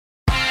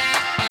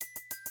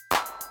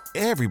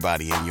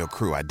Everybody in your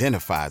crew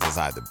identifies as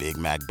either Big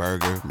Mac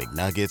Burger,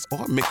 McNuggets,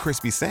 or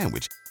McCrispy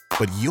Sandwich.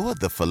 But you're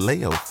the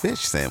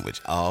Filet-O-Fish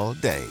Sandwich all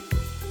day.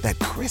 That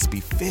crispy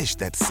fish,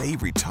 that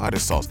savory tartar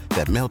sauce,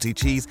 that melty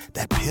cheese,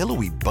 that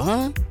pillowy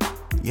bun.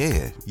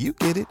 Yeah, you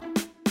get it.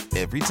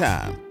 Every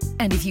time.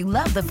 And if you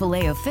love the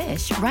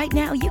Filet-O-Fish, right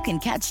now you can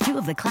catch two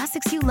of the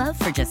classics you love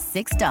for just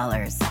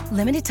 $6.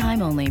 Limited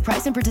time only.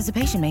 Price and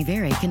participation may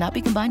vary. Cannot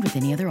be combined with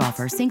any other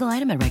offer. Single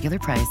item at regular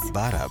price.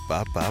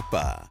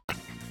 Ba-da-ba-ba-ba.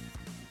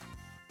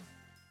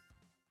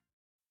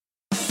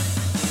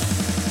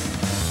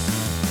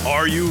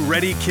 Are you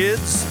ready,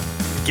 kids?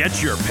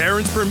 Get your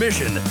parents'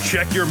 permission,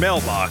 check your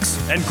mailbox,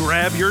 and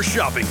grab your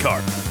shopping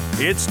cart.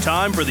 It's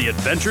time for the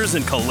Adventures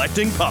in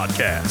Collecting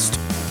podcast.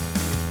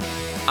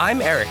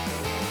 I'm Eric.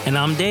 And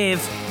I'm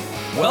Dave.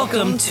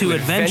 Welcome to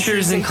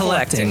Adventures in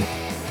Collecting,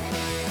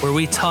 where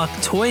we talk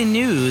toy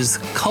news,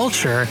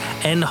 culture,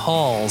 and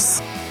hauls,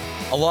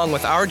 along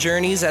with our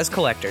journeys as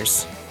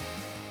collectors.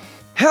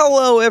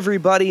 Hello,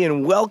 everybody,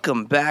 and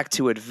welcome back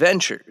to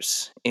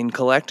Adventures in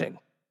Collecting.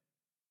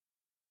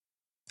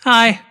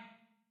 Hi.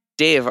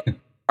 Dave,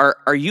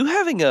 are you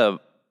having a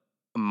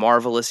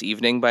marvelous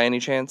evening by any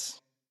chance?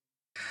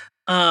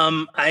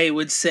 I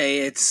would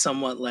say it's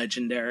somewhat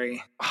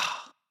legendary.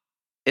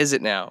 Is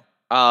it now?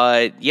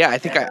 I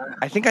think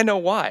I know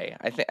why.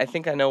 I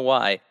think I know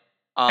why.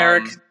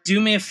 Eric,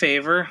 do me a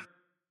favor.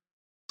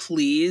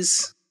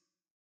 Please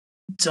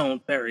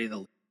don't bury the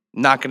lead.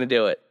 Not gonna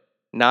do it.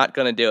 Not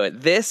gonna do it.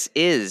 This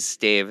is,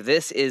 Dave,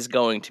 this is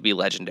going to be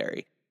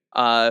legendary.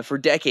 For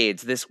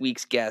decades, this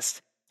week's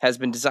guest has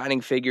been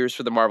designing figures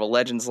for the Marvel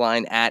Legends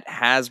line at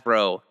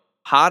Hasbro,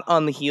 hot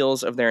on the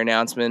heels of their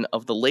announcement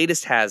of the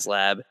latest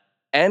HasLab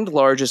and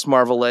largest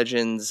Marvel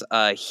Legends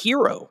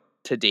hero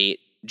to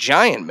date,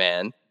 Giant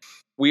Man.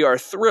 We are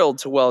thrilled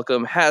to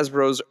welcome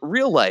Hasbro's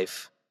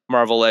real-life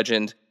Marvel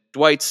legend,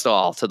 Dwight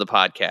Stahl, to the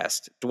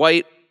podcast.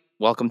 Dwight,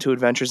 welcome to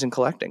Adventures in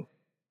Collecting.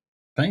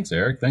 Thanks,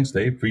 Eric. Thanks,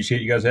 Dave.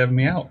 Appreciate you guys having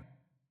me out.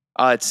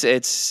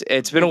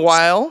 It's been a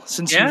while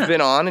since you've been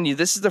on, and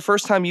this is the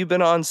first time you've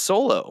been on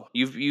solo.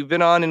 You've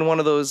been on in one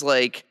of those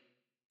rapid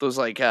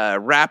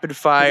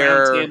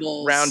fire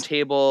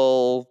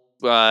roundtable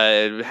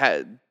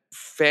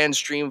fan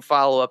stream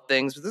follow up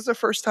things. But this is the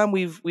first time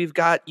we've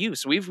got you.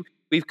 So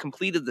we've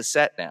completed the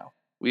set now.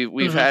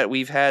 We've had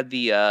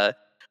the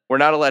we're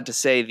not allowed to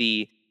say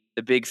the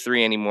big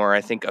three anymore,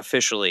 I think,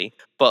 officially,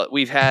 but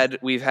we've had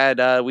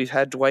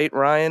Dwight,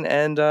 Ryan,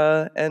 and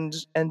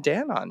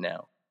Dan on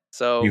now.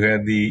 So you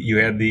had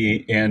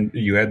the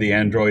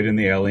android and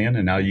the alien,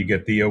 and now you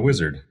get the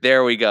wizard.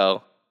 There we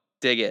go.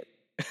 Dig it.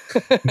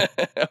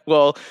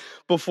 Well,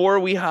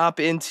 before we hop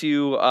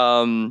into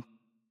how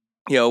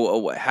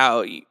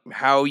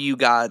you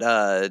got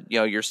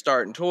your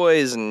start in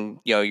toys and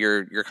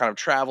your kind of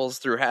travels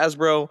through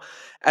Hasbro,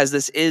 as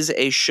this is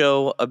a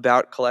show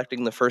about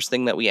collecting, the first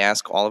thing that we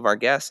ask all of our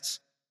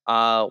guests,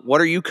 what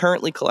are you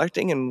currently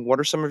collecting, and what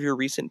are some of your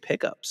recent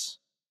pickups?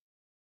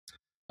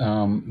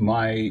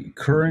 My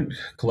current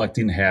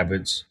collecting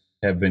habits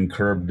have been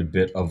curbed a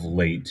bit of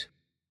late,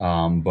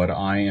 but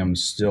I am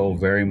still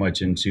very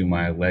much into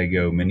my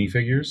Lego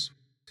minifigures.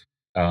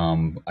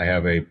 I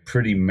have a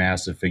pretty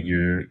massive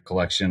figure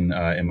collection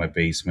in my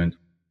basement,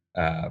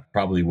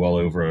 probably well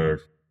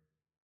over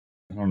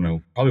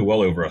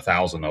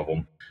 1,000 of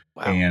them.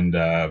 Wow. And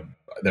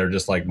they're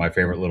just like my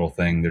favorite little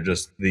thing. They're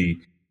just the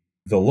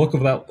look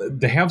of that.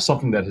 To have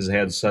something that has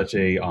had such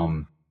a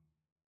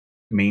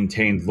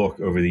maintained look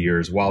over the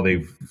years, while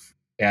they've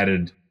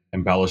added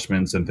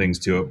embellishments and things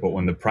to it, but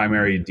when the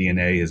primary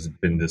DNA has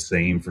been the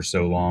same for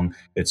so long,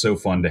 it's so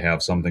fun to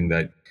have something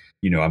that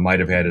I might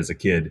have had as a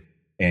kid,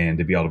 and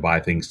to be able to buy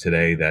things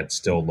today that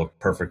still look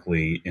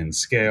perfectly in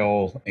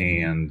scale,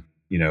 and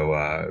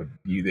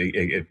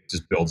it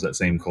just builds that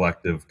same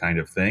collective kind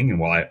of thing. And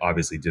while I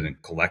obviously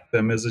didn't collect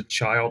them as a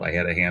child, I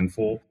had a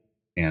handful,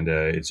 and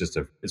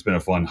it's been a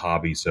fun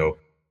hobby. So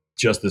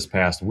just this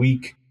past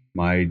week,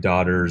 my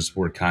daughters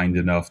were kind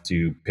enough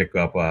to pick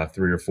up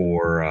 3 or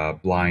 4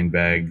 blind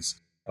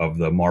bags of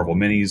the Marvel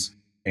minis,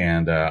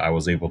 and I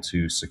was able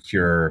to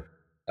secure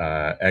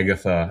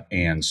Agatha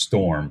and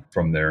Storm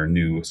from their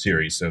new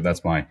series. So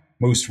that's my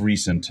most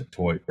recent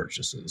toy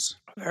purchases.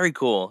 Very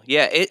cool.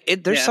 Yeah,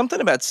 there's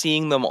something about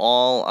seeing them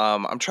all.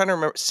 I'm trying to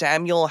remember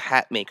Samuel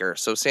Hatmaker.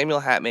 So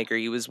Samuel Hatmaker,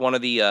 he was one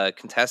of the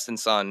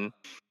contestants on,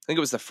 I think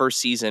it was the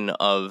first season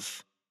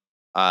of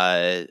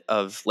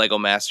Lego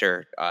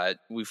Master.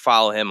 We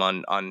follow him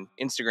on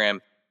Instagram.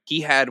 He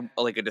had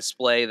like a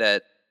display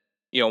that,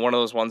 one of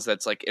those ones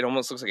that's like, it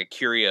almost looks like a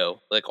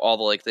curio, like all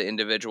the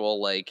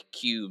individual like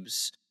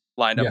cubes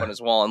lined up on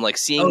his wall, and like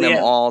seeing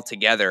them all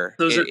together.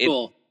 Those are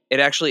cool.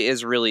 It actually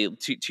is really,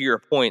 to your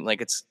point,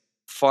 like it's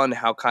fun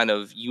how kind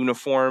of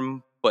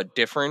uniform but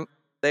different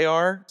they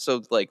are.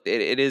 So like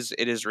it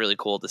is really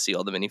cool to see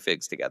all the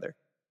minifigs together.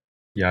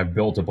 Yeah, I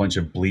built a bunch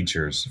of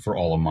bleachers for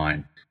all of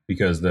mine,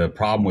 because the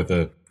problem with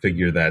a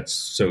figure that's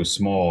so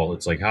small,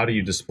 it's like, how do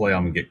you display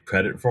them and get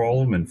credit for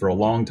all of them? And for a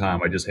long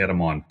time, I just had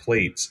them on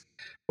plates,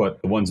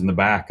 but the ones in the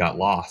back got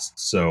lost.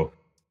 So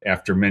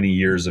after many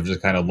years of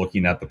just kind of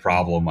looking at the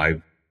problem,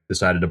 I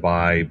decided to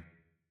buy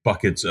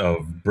buckets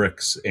of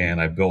bricks, and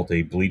I built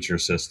a bleacher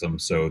system.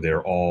 So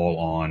they're all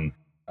on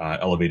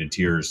elevated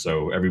tiers.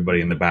 So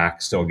everybody in the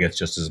back still gets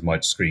just as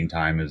much screen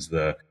time as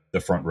the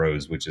front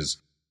rows, which is,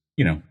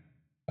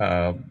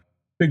 uh,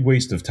 big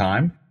waste of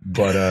time.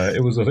 But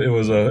it was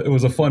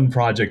a fun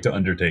project to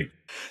undertake.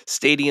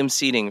 Stadium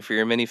seating for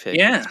your minifig.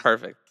 Yeah. It's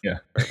perfect. Yeah.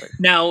 Perfect.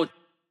 Now,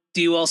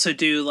 do you also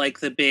do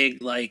like the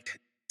big like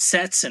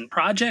sets and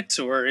projects,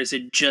 or is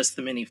it just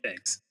the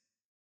minifigs?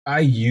 I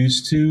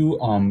used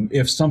to.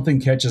 If something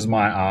catches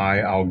my eye,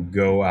 I'll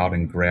go out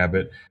and grab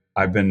it.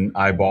 I've been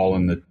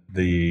eyeballing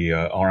the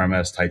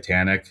RMS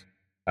Titanic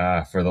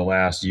for the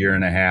last year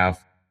and a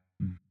half,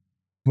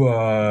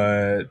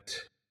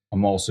 but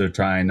I'm also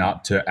trying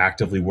not to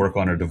actively work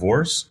on a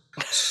divorce.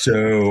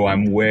 So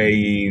I'm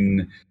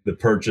weighing the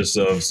purchase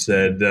of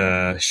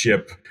said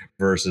ship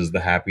versus the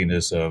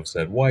happiness of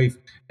said wife,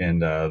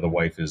 and the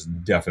wife is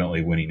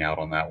definitely winning out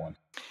on that one.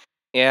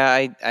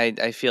 Yeah,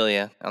 I feel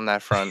you on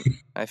that front.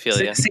 I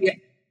feel you.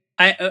 See,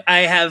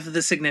 I have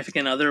the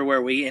significant other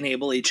where we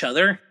enable each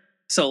other.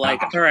 So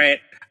like, all right,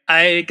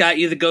 I got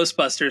you the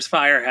Ghostbusters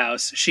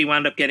Firehouse. She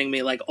wound up getting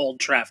me like Old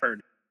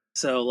Trafford.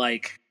 So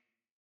like,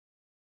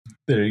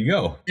 there you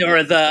go.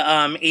 Or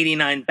the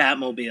 89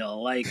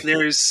 Batmobile. Like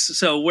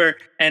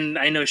and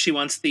I know she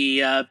wants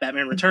the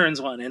Batman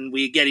Returns one, and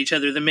we get each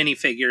other the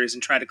minifigures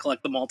and try to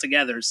collect them all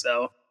together.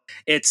 So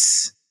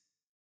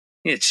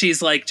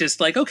she's like, just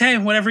like, okay,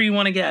 whatever you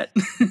want to get.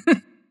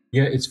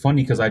 Yeah, it's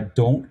funny because I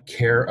don't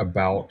care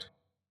about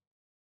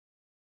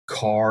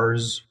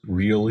cars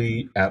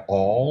really at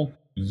all.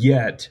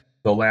 Yet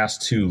the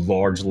last two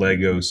large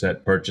Lego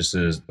set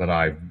purchases that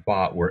I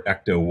bought were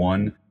Ecto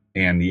 1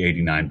 and the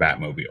 89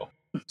 Batmobile.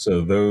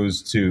 So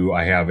those two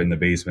I have in the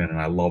basement and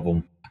I love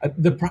them.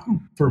 The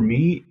problem for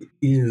me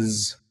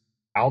is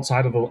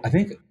outside of I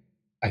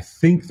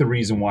think the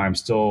reason why I'm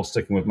still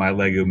sticking with my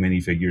Lego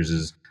minifigures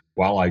is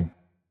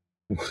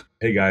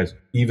hey guys,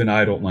 even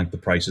I don't like the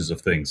prices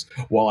of things.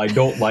 While I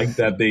don't like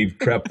that they've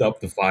crept up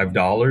to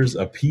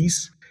 $5 a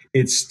piece,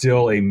 it's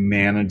still a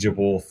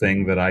manageable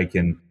thing that I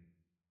can,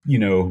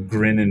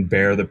 grin and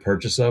bear the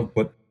purchase of.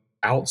 But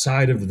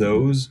outside of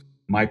those,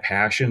 my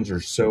passions are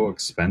so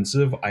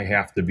expensive. I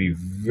have to be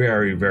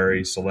very,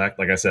 very select.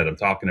 Like I said, I'm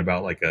talking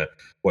about like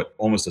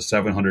almost a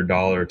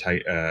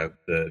 $700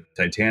 the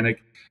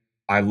Titanic.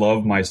 I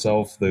love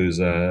myself those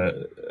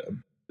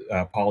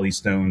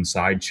Polystone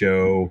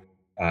Sideshow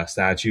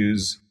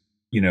statues.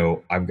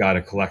 I've got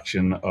a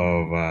collection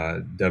of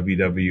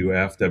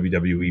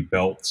WWE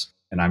belts,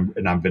 and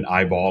I've been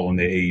eyeballing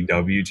the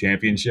AEW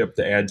championship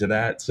to add to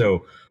that.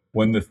 So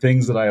when the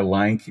things that I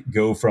like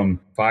go from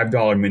 $5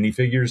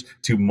 minifigures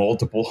to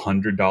multiple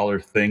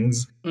 $100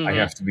 things, I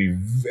have to be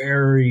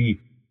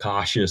very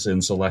cautious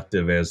and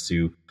selective as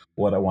to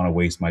what I want to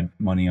waste my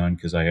money on,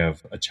 because I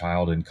have a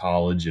child in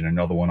college and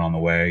another one on the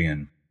way,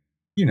 and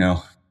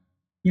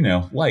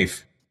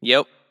life.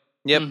 Yep.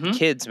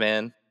 Kids,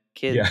 man.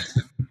 Kids. Yeah.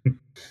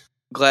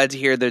 Glad to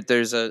hear that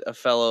there's a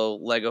fellow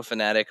Lego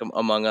fanatic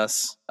among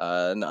us.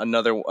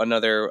 Another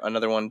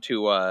one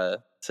to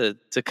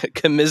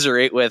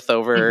commiserate with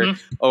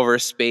over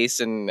space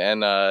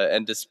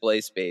and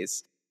display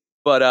space.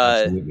 But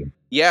Absolutely.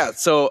 Yeah.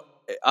 So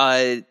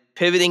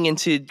pivoting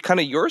into kind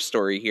of your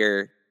story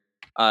here,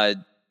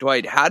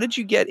 Dwight, how did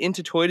you get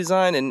into toy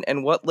design,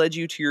 and what led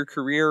you to your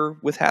career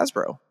with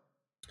Hasbro?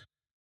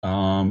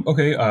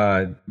 Okay.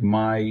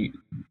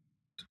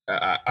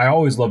 I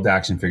always loved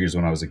action figures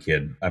when I was a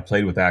kid. I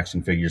played with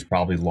action figures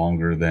probably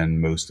longer than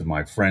most of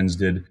my friends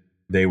did.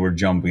 They were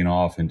jumping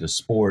off into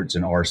sports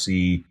and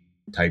RC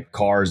type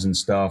cars and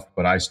stuff,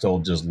 but I still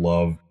just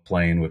loved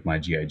playing with my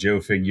G.I.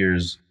 Joe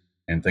figures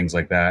and things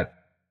like that.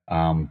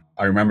 I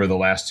remember the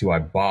last two I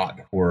bought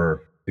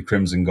were the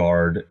Crimson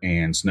Guard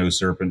and Snow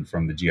Serpent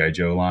from the G.I.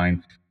 Joe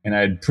line. And I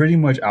had pretty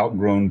much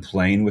outgrown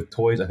playing with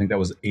toys. I think that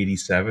was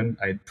 87.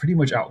 I had pretty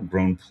much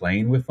outgrown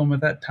playing with them at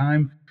that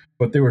time,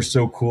 but they were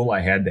so cool I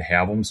had to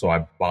have them, so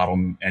I bought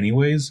them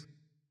anyways.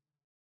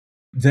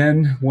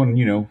 Then when,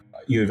 you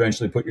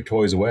eventually put your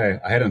toys away,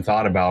 I hadn't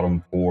thought about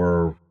them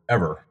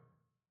forever.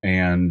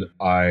 And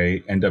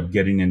I end up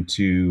getting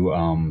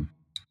into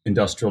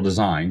industrial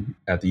design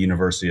at the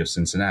University of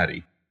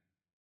Cincinnati.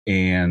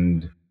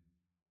 And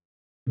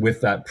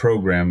with that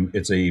program,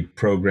 it's a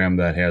program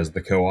that has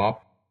the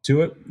co-op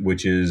to it,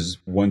 which is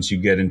once you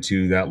get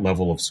into that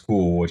level of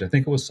school, which I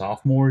think it was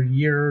sophomore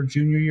year,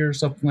 junior year, or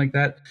something like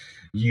that,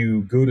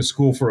 you go to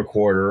school for a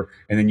quarter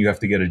and then you have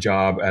to get a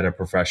job at a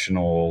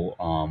professional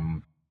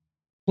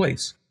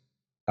place.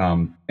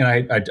 And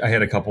I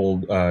had a couple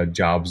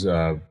jobs,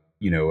 at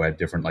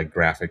different like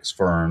graphics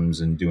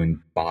firms and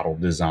doing bottle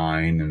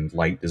design and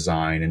light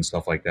design and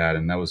stuff like that.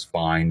 And that was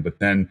fine. But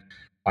then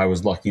I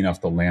was lucky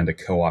enough to land a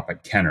co-op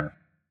at Kenner,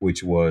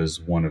 which was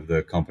one of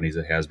the companies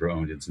that Hasbro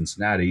owned in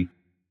Cincinnati.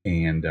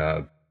 And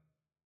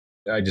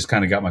I just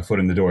kind of got my foot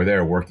in the door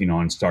there, working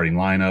on starting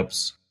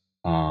lineups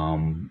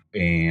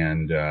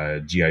and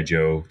G.I.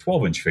 Joe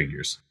 12-inch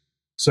figures.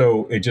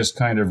 So it just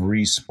kind of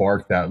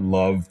re-sparked that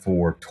love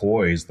for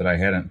toys that I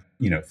hadn't,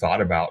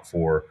 thought about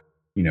for,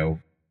 you know,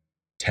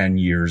 10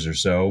 years or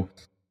so.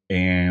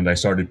 And I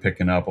started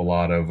picking up a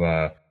lot of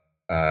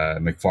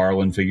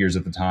McFarlane figures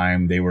at the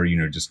time. They were,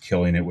 just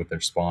killing it with their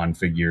Spawn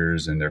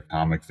figures and their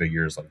comic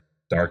figures like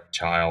Dark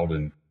Child,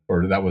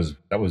 or that was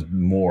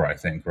more, I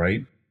think,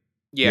 right?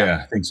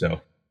 Yeah, I think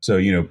so. So,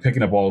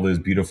 picking up all those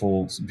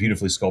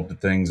beautifully sculpted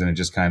things, and it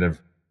just kind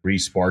of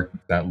re-sparked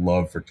that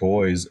love for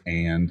toys.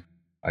 And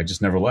I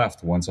just never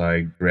left. Once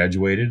I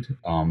graduated,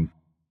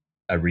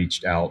 I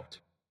reached out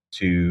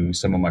to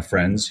some of my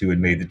friends who had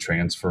made the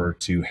transfer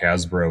to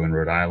Hasbro in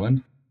Rhode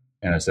Island.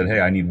 And I said,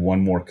 hey, I need one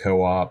more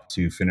co-op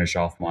to finish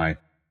off my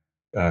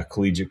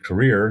collegiate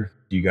career.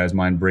 Do you guys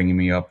mind bringing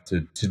me up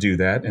to do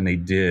that? And they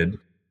did.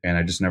 And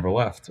I just never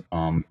left.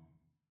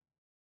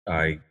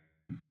 I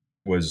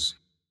was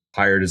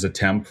hired as a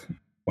temp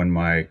when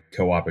my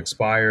co-op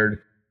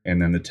expired.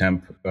 And then the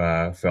temp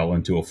fell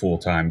into a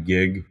full-time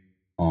gig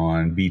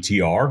on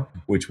BTR,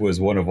 which was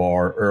one of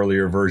our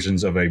earlier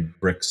versions of a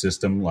brick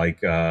system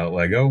like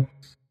Lego.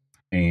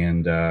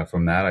 And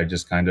from that, I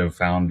just kind of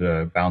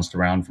bounced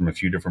around from a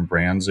few different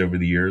brands over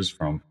the years,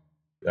 from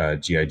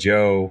G.I.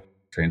 Joe,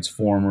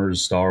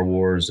 Transformers, Star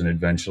Wars, and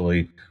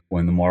eventually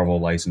when the Marvel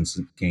license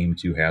came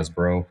to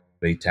Hasbro,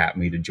 they tapped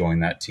me to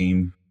join that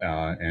team.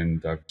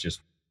 And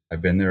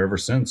I've been there ever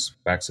since,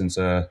 back since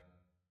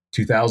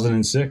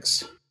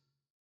 2006.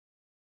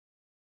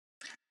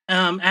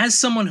 As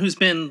someone who's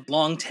been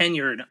long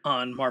tenured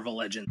on Marvel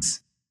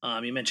Legends,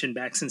 you mentioned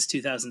back since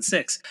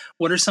 2006.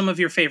 What are some of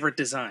your favorite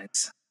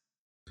designs?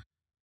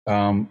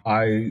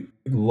 I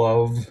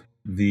love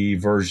the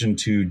version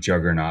 2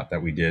 Juggernaut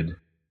that we did.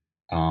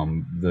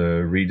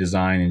 The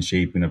redesign and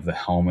shaping of the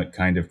helmet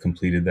kind of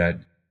completed that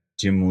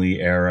Jim Lee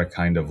era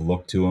kind of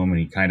look to him, and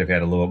he kind of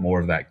had a little bit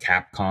more of that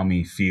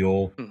Capcom-y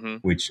feel,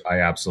 which I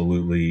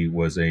absolutely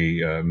was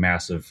a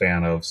massive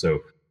fan of.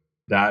 So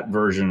that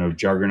version of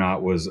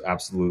Juggernaut was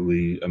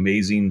absolutely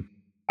amazing.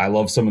 I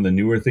love some of the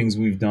newer things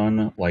we've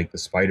done, like the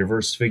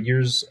Spider-Verse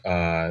figures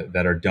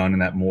that are done in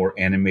that more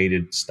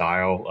animated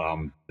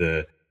style.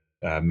 The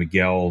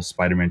Miguel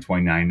Spider-Man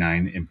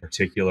 2099 in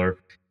particular,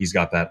 he's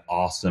got that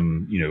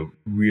awesome,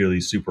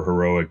 really super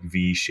heroic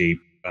V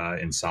shape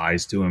and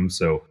size to him.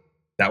 So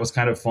that was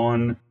kind of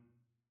fun.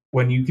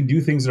 When you can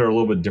do things that are a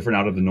little bit different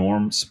out of the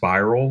norm,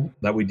 Spiral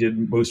that we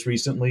did most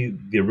recently,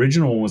 the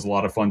original one was a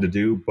lot of fun to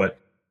do, but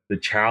the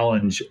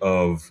challenge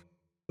of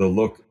the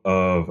look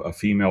of a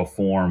female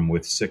form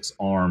with 6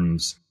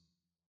 arms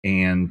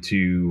and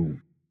to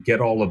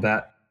get all of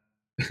that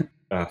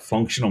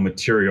functional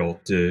material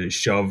to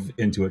shove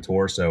into a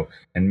torso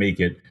and make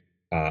it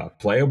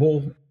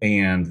playable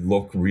and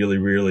look really,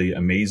 really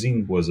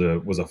amazing was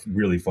a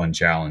really fun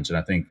challenge. And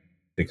I think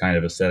the kind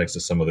of aesthetics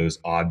of some of those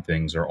odd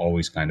things are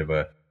always kind of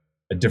a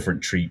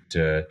different treat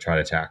to try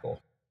to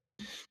tackle.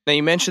 Now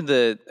you mentioned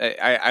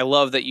I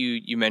love that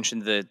you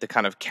mentioned the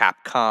kind of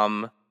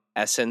Capcom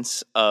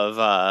essence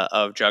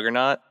of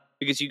Juggernaut,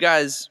 because you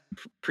guys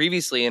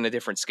previously in a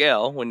different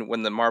scale,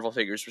 when the Marvel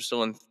figures were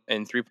still in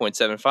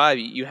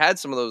 3.75, you had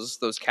some of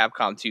those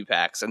Capcom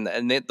 2-packs, and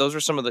those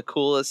were some of the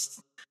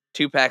coolest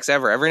 2-packs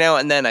ever. Every now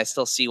and then I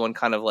still see one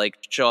kind of like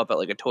show up at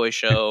like a toy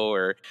show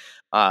or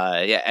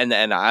and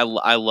I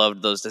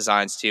loved those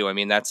designs too. I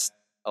mean, that's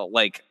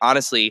like,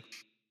 honestly,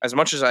 as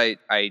much as I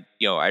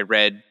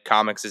read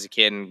comics as a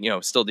kid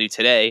and still do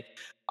today,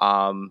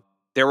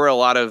 there were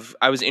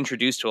I was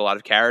introduced to a lot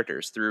of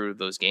characters through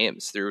those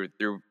games, through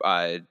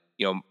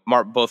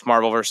both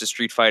Marvel versus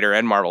Street Fighter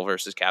and Marvel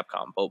versus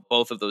Capcom.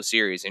 Both of those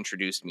series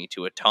introduced me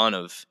to a ton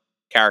of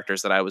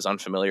characters that I was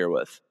unfamiliar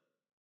with.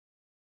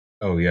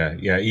 Oh yeah.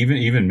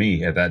 Even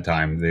me at that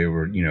time, they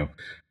were,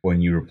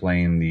 when you were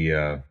playing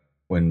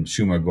when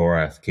Shuma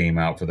Gorath came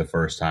out for the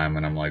first time,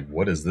 and I'm like,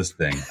 what is this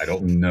thing? I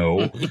don't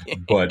know,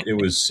 but it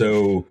was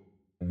so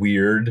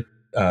weird.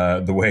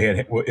 The way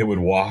it would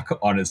walk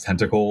on its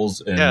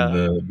tentacles, and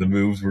the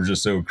moves were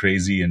just so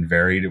crazy and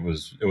varied. It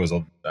was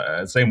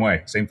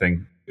same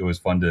thing. It was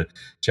fun to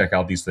check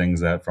out these things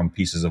that from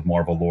pieces of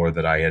Marvel lore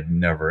that I had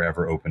never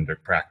ever opened or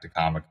cracked a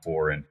comic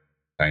for, and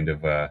kind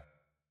of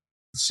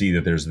see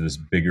that there's this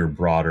bigger,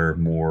 broader,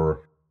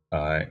 more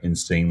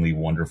insanely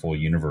wonderful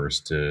universe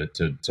to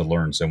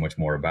learn so much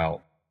more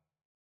about.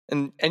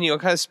 And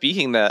kind of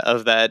speaking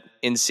of that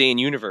insane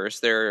universe,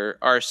 there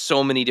are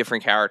so many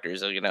different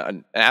characters,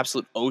 an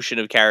absolute ocean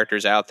of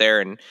characters out there.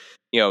 And,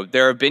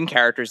 there have been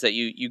characters that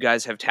you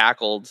guys have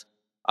tackled,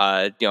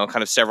 kind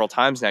of several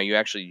times now.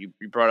 You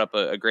brought up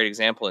a great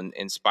example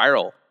in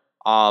Spiral.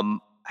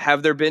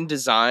 Have there been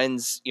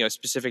designs,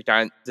 specific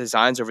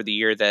designs over the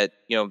years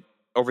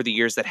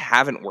that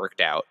haven't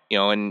worked out,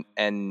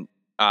 and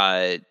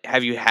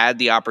have you had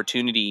the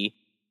opportunity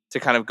to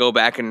kind of go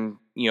back and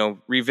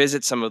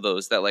revisit some of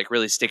those that like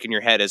really stick in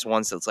your head as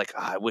ones that's like,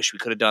 I wish we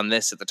could have done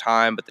this at the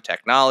time, but the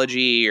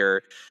technology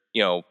or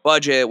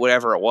budget,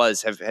 whatever it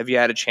was, have you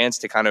had a chance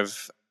to kind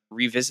of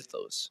revisit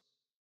those?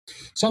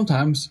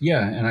 Sometimes,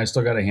 yeah, and I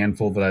still got a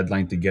handful that I'd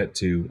like to get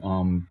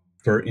to.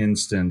 For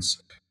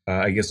instance,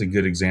 I guess a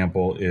good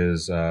example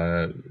is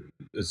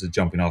as a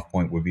jumping off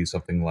point would be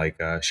something like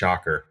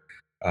Shocker.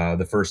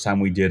 The first time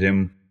we did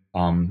him,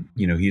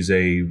 he's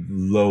a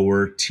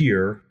lower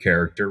tier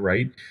character,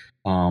 right?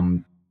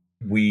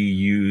 We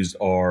used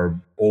our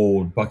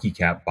old Bucky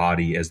Cap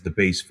body as the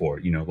base for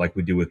it. Like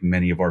we do with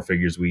many of our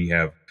figures, we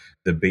have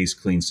the base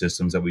clean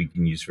systems that we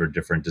can use for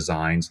different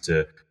designs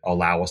to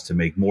allow us to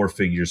make more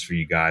figures for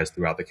you guys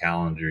throughout the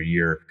calendar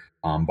year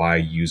by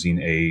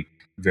using a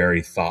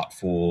very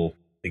thoughtful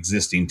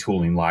existing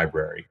tooling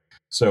library.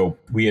 So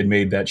we had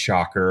made that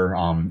Shocker,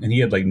 and he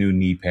had like new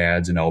knee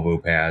pads and elbow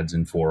pads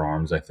and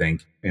forearms, I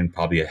think, and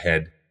probably a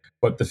head.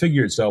 But the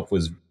figure itself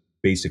was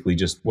basically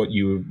just what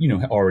you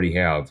already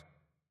have.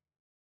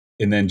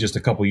 And then just a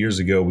couple years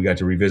ago, we got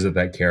to revisit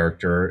that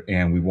character,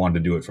 and we wanted to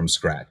do it from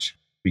scratch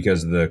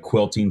because the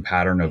quilting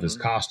pattern of his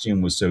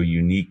costume was so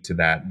unique to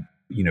that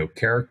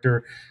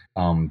character.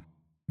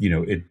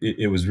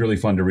 It was really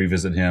fun to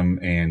revisit him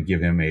and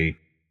give him a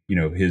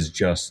his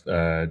just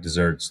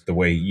desserts the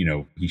way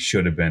he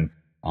should have been.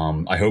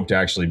 I hope to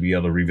actually be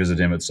able to revisit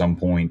him at some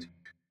point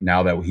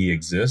now that he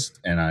exists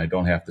and I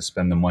don't have to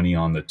spend the money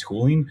on the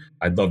tooling.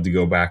 I'd love to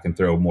go back and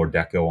throw more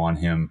deco on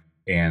him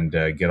and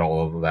get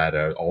all of that,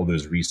 all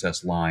those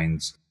recessed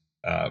lines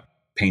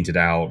painted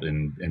out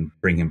and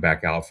bring him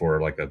back out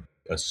for like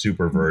a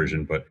super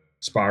version. But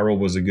Spiral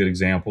was a good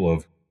example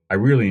of, I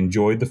really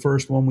enjoyed the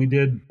first one we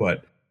did,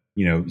 but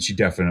she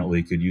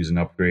definitely could use an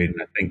upgrade.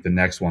 And I think the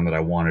next one that I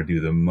want to do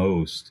the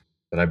most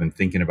that I've been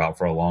thinking about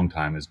for a long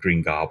time is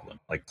Green Goblin,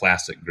 like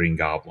classic Green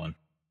Goblin.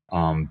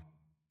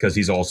 Because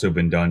he's also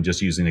been done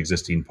just using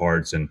existing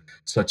parts and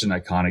such an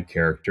iconic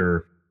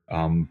character,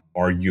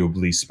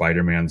 arguably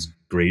Spider-Man's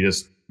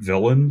greatest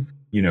villain,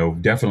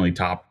 definitely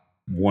top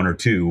one or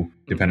two,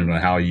 depending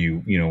on how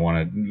you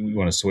want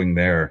to swing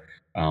there.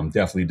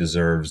 Definitely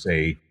deserves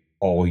a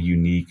all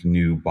unique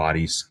new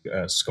body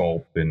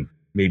sculpt and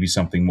maybe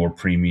something more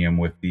premium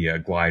with the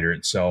glider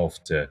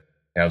itself to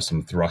have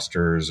some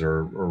thrusters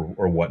or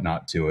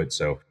whatnot to it.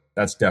 So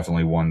that's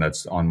definitely one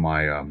that's on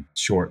my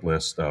short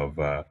list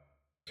of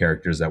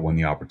characters that when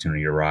the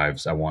opportunity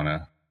arrives, I want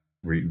to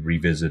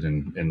revisit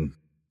and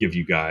give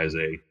you guys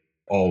a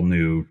all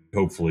new,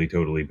 hopefully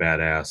totally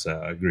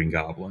badass Green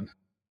Goblin.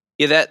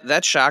 Yeah,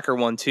 that Shocker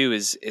one too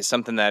is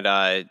something that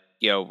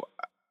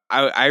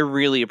I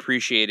really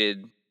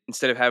appreciated.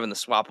 Instead of having the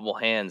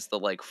swappable hands, the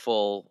like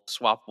full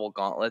swappable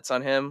gauntlets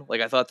on him. Like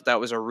I thought that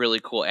was a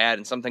really cool ad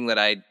and something that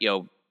I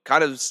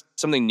kind of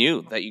something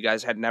new that you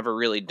guys had never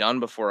really done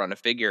before on a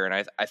figure. And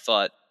I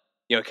thought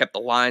it kept the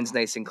lines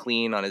nice and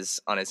clean on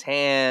his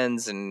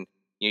hands, and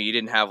you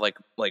didn't have like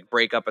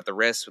break up at the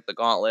wrists with the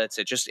gauntlets.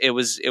 It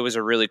was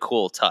a really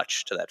cool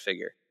touch to that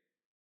figure.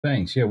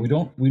 Thanks. Yeah,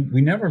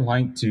 we never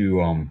like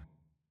to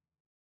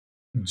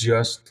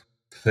just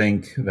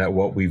think that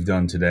what we've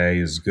done today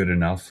is good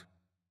enough.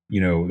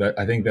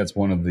 I think that's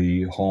one of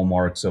the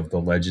hallmarks of the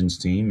Legends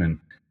team,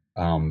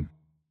 and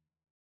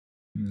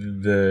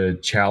the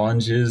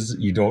challenge is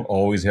you don't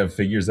always have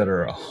figures that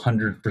are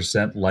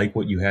 100% like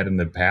what you had in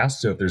the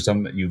past. So if there's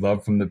something that you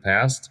love from the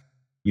past,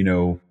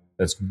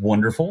 that's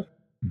wonderful.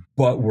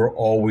 But we're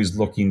always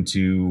looking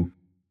to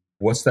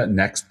what's that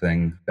next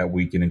thing that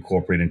we can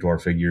incorporate into our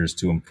figures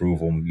to improve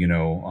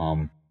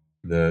them.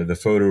 The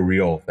photo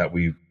reel that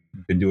we've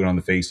been doing on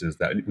the faces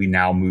that we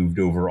now moved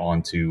over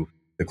onto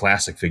the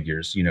classic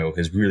figures,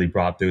 has really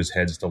brought those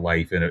heads to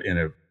life in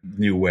a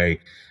new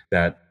way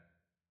that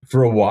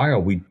for a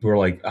while we were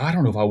like, I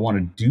don't know if I want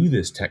to do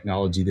this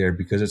technology there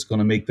because it's going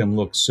to make them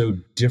look so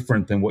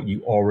different than what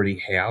you already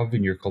have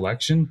in your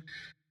collection.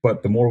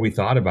 But the more we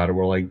thought about it,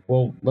 we're like,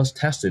 well, let's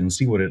test it and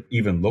see what it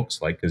even looks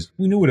like. Because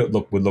we knew what it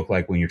would look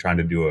like when you're trying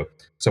to do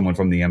someone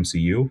from the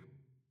MCU.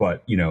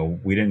 But,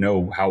 we didn't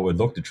know how it would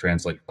look to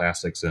translate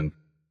classics. And,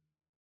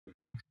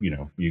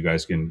 you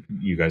guys can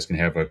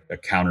have a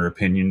counter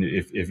opinion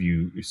if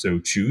you so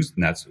choose.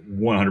 And that's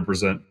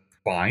 100%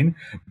 fine.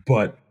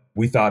 But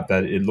we thought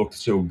that it looked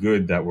so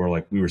good that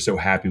we were so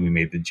happy we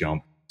made the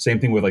jump. Same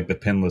thing with like the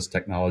pinless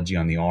technology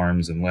on the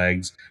arms and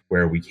legs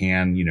where we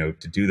can,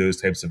 to do those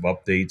types of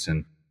updates.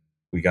 And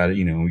we got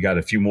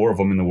a few more of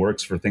them in the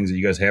works for things that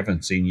you guys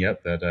haven't seen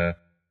yet that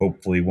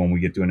hopefully when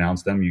we get to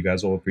announce them, you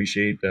guys will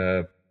appreciate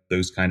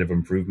those kind of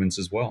improvements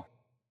as well.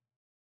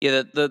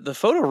 Yeah, the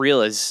photo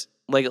reel is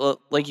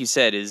like you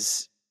said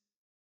it's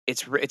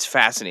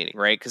fascinating,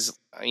 right? Because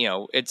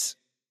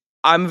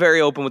I'm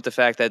very open with the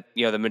fact that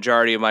the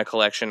majority of my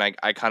collection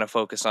I kind of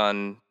focus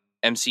on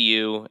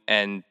MCU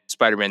and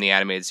Spider-Man the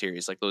Animated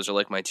Series. Like those are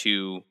like my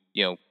two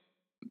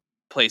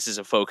places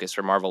of focus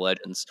for Marvel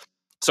Legends.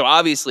 So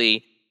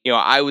obviously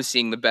I was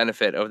seeing the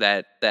benefit of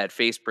that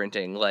face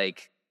printing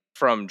like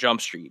from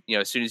Jump Street.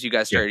 As soon as you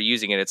guys started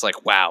using it, it's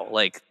like wow,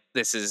 like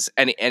this is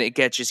and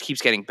it just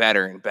keeps getting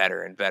better and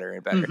better and better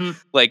and better. Mm-hmm.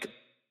 Like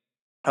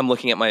I'm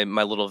looking at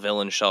my little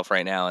villain shelf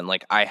right now, and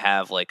like I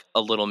have like a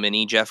little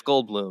mini Jeff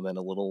Goldblum and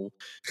a little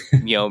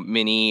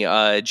mini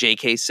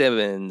J.K.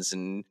 Simmons,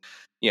 and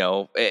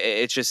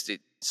it's just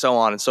so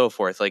on and so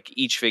forth. Like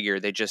each figure,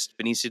 they just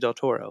Benicio del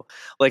Toro,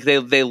 like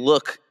they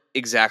look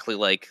exactly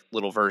like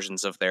little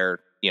versions of their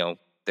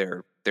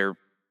their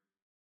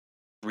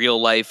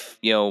real life,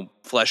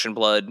 flesh and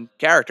blood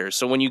characters.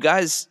 So when you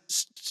guys,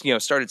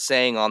 started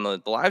saying on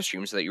the live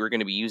streams that you were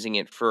going to be using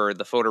it for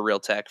the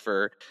photoreal tech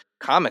for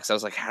comics, I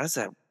was like, how does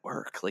that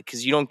work? Like,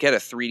 because you don't get a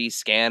 3D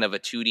scan of a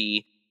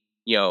 2D,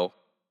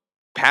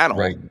 panel.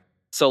 Right.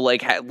 So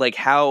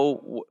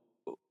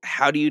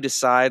how do you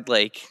decide?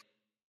 Like,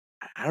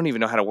 I don't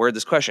even know how to word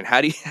this question. How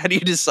do you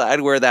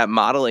decide where that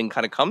modeling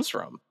kind of comes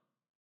from?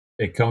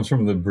 It comes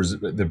from the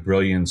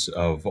brilliance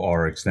of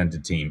our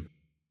extended team.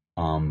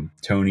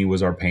 Tony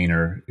was our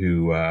painter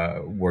who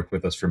worked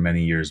with us for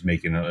many years,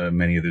 making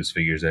many of those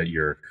figures that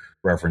you're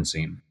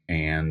referencing,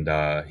 and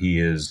he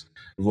is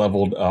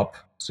leveled up,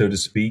 so to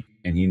speak.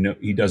 And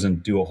he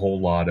doesn't do a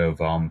whole lot of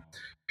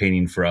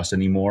painting for us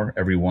anymore.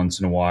 Every once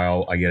in a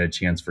while, I get a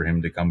chance for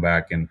him to come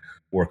back and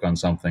work on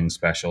something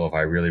special if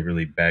I really,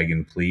 really beg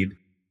and plead.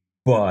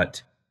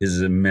 But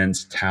his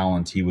immense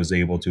talent he was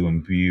able to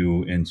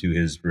imbue into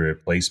his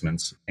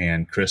replacements.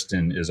 And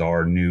Kristen is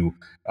our new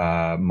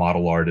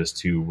model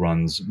artist who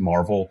runs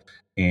Marvel,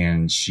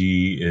 and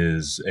she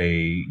is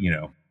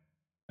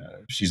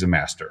she's a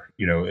master,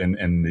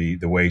 and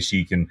the way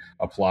she can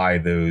apply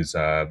those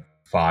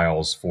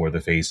files for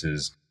the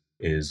faces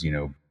is,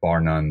 bar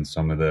none,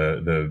 some of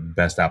the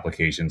best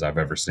applications I've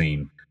ever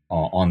seen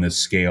on this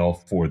scale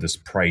for this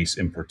price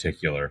in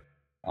particular.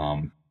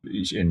 And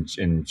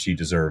she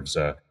deserves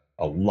a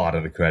lot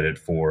of the credit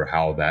for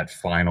how that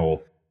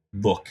final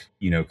look,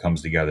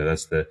 comes together.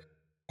 That's the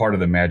part of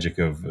the magic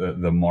of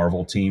the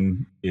Marvel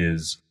team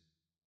is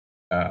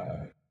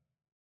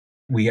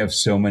we have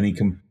so many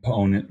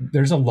components.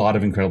 There's a lot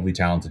of incredibly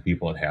talented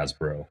people at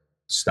Hasbro.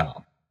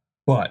 Stop.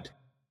 But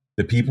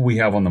the people we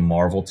have on the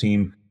Marvel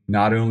team,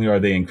 not only are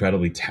they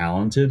incredibly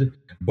talented,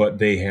 but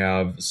they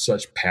have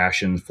such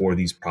passion for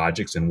these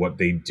projects and what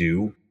they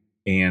do.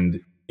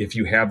 And if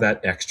you have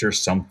that extra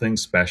something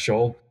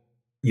special,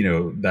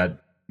 that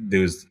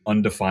those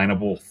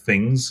undefinable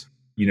things,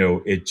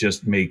 it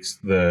just makes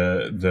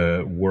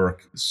the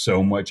work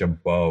so much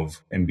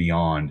above and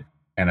beyond.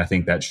 And I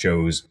think that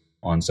shows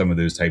on some of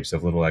those types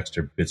of little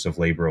extra bits of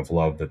labor of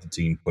love that the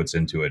team puts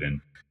into it.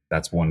 And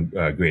that's one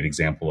great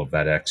example of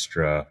that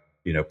extra,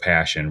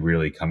 passion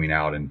really coming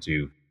out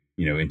into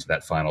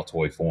that final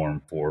toy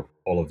form for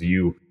all of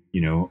you,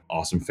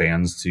 awesome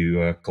fans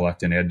to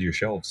collect and add to your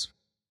shelves.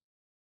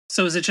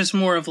 So is it just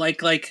more of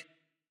like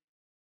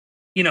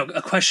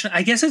a question?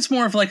 I guess it's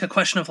more of like a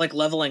question of like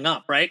leveling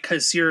up, right?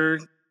 Because you're,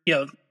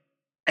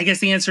 I guess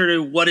the answer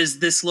to what does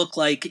this look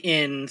like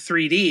in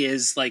 3D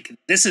is like,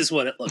 this is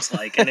what it looks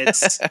like. And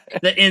it's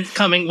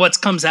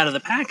what comes out of the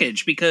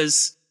package,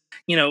 because,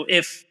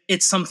 if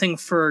it's something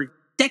for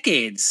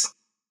decades,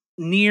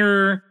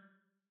 near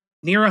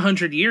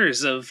 100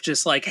 years of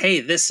just like, hey,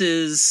 this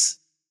is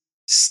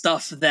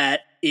stuff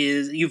that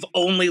is, you've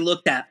only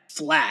looked at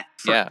flat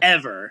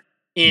forever.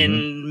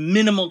 In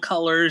minimal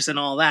colors and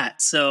all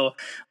that. So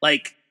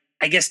like,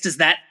 I guess, does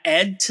that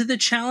add to the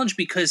challenge?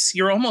 Because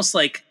you're almost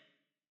like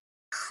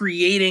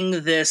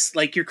creating this,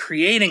 like you're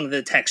creating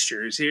the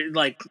textures, you're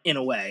like, in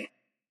a way.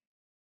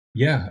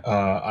 Yeah,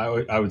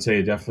 I would say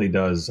it definitely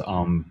does.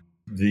 Some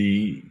of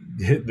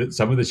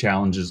the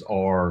challenges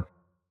are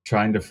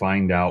trying to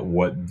find out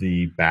what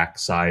the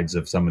backsides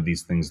of some of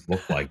these things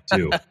look like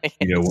too.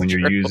 When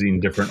you're using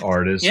different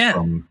artists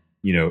from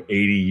 80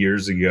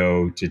 years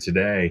ago to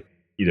today,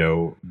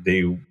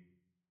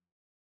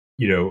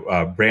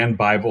 brand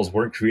Bibles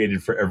weren't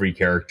created for every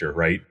character,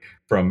 right?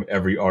 From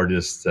every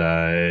artist's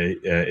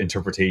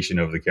interpretation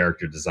of the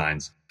character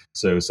designs.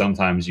 So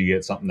sometimes you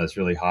get something that's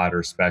really hot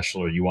or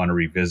special, or you want to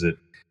revisit,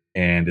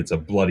 and it's a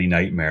bloody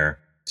nightmare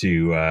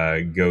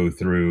to go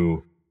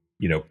through,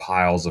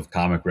 piles of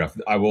comic ref.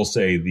 I will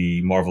say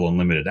the Marvel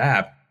Unlimited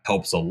app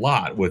helps a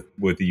lot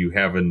with you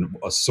having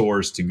a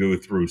source to go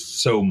through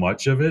so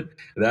much of it.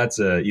 That's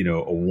a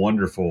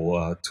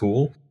wonderful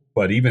tool.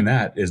 But even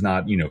that is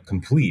not,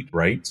 complete,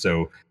 right?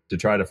 So to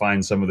try to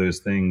find some of those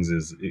things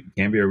it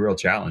can be a real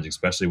challenge,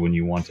 especially when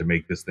you want to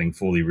make this thing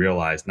fully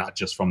realized, not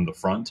just from the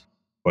front,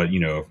 but,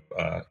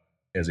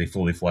 as a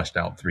fully fleshed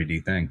out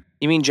 3D thing.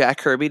 You mean Jack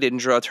Kirby didn't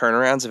draw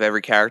turnarounds of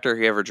every character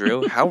he ever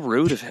drew? How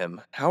rude of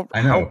him. How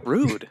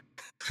rude.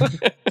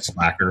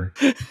 Slacker.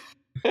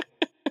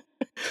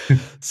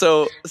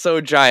 So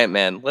Giant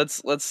Man.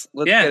 Let's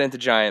get into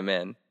Giant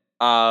Man.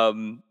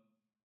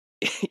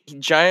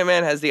 Giant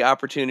Man has the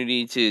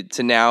opportunity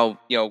to now,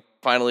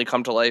 finally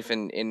come to life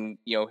in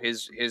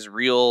his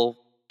real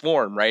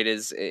form, right?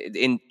 Is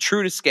in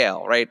true to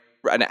scale, right?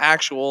 An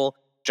actual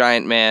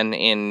Giant Man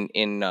in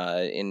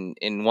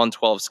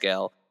 1/12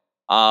 scale.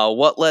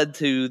 What led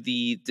to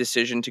the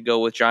decision to go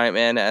with Giant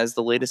Man as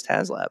the latest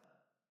HasLab?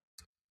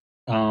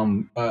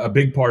 A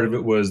big part of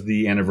it was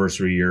the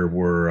anniversary year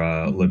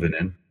we're living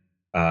in.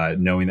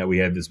 Knowing that we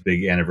had this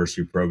big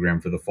anniversary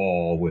program for the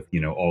fall with,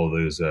 all of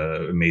those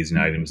amazing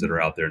items that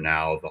are out there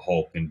now, the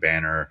Hulk and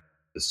Banner,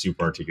 the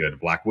super articulated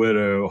Black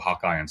Widow,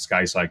 Hawkeye and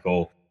Sky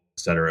Cycle, et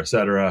cetera, et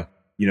cetera.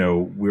 We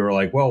were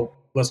like, well,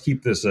 let's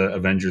keep this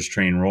Avengers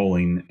train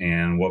rolling.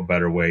 And what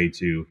better way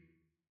to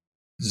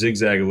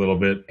zigzag a little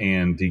bit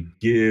and to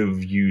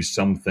give you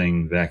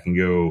something that can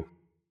go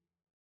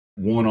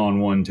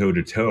one-on-one,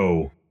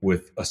 toe-to-toe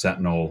with a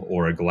Sentinel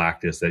or a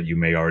Galactus that you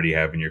may already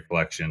have in your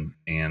collection.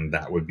 And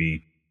that would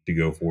be to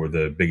go for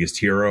the biggest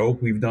hero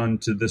we've done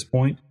to this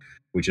point,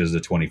 which is the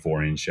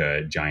 24-inch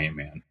Giant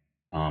Man.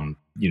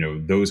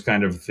 Those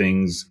kind of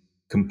things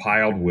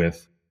compiled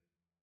with,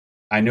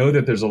 I know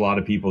that there's a lot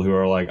of people who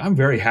are like, I'm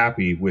very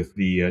happy with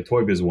the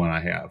Toy Biz one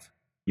I have,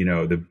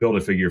 the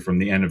Build-A-Figure from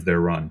the end of their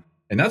run.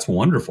 And that's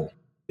wonderful.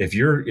 If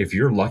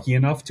you're lucky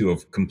enough to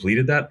have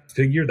completed that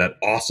figure, that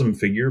awesome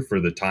figure for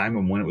the time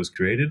and when it was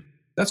created,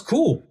 that's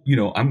cool.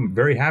 I'm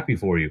very happy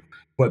for you.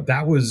 But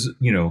that was,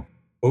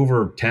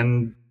 over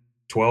 10,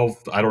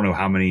 12, I don't know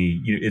how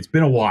many, it's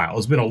been a while.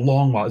 It's been a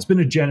long while. It's been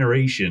a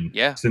generation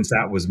since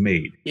that was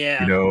made.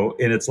 Yeah.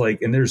 And it's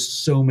like, and there's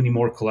so many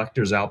more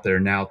collectors out there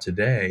now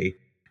today,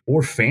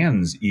 or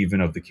fans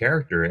even of the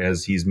character,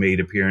 as he's made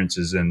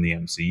appearances in the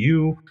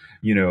MCU,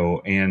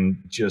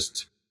 and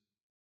just,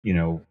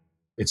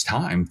 it's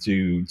time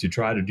to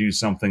try to do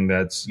something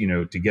that's,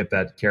 to get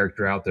that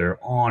character out there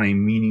on a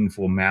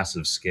meaningful,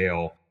 massive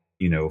scale,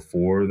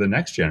 for the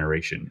next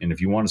generation. And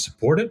if you want to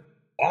support it,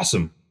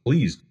 awesome.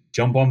 Please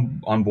jump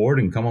on board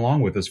and come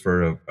along with us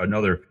for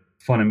another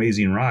fun,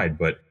 amazing ride.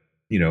 But,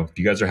 if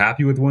you guys are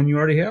happy with one you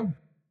already have,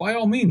 by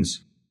all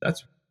means,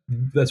 that's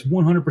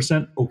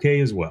 100% okay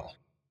as well.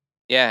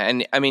 Yeah.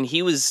 And I mean,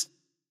 he was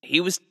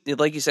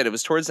like you said, it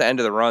was towards the end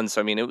of the run.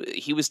 So, I mean,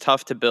 he was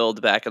tough to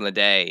build back in the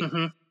day.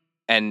 Mm-hmm.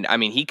 And I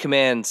mean, he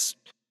commands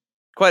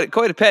quite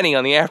a penny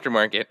on the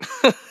aftermarket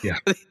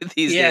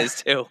these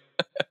days too.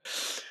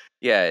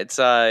 Yeah,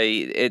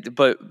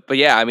 but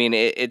yeah, I mean,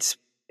 it's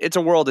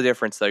a world of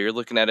difference though. You're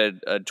looking at a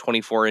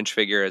 24-inch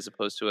figure as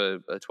opposed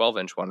to a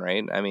 12-inch one,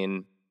 right? I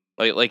mean,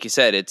 like you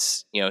said,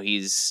 it's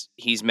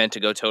he's meant to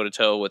go toe to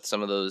toe with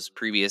some of those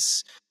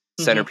previous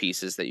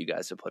centerpieces that you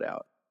guys have put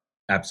out.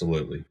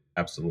 Absolutely.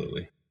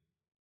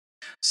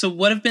 So,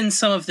 what have been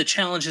some of the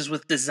challenges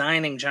with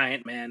designing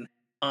Giant Man?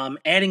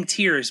 Adding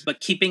tiers, but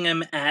keeping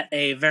him at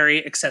a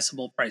very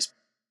accessible price.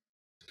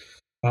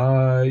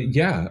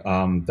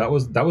 That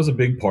was a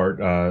big part.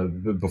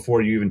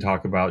 Before you even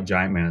talk about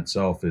Giant Man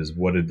itself, is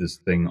what did this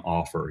thing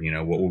offer?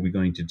 What were we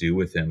going to do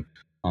with him?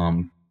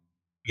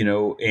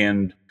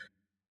 And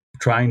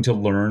trying to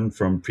learn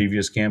from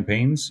previous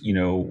campaigns,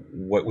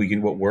 what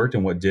worked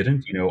and what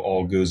didn't,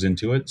 all goes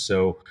into it.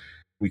 So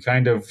we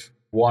kind of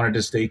wanted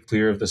to stay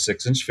clear of the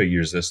 6-inch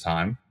figures this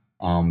time.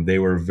 They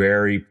were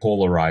very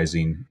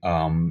polarizing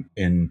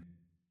in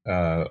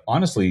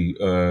honestly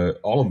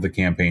all of the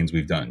campaigns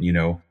we've done.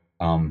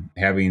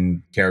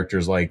 Having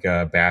characters like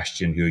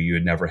Bastion, who you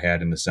had never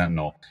had in the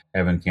Sentinel,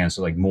 having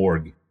cancer like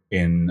Morg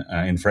in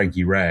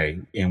Frankie Ray,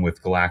 and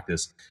with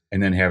Galactus,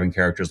 and then having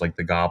characters like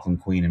the Goblin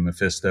Queen and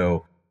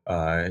Mephisto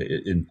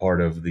in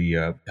part of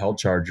the Hell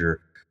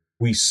Charger.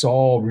 We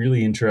saw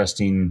really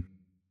interesting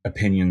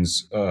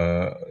opinions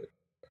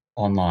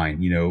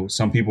online.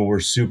 Some people were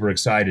super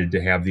excited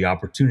to have the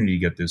opportunity to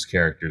get those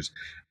characters.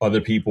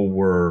 Other people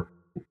were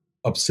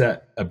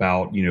upset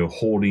about,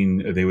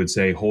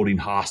 holding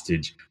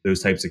hostage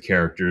those types of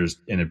characters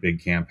in a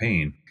big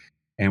campaign.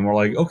 And we're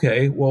like,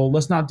 okay, well,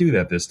 let's not do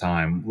that this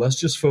time. Let's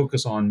just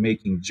focus on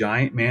making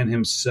Giant Man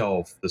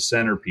himself the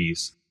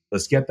centerpiece.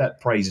 Let's get that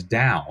price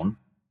down,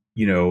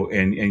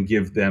 and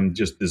give them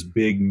just this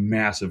big,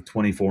 massive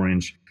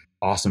 24-inch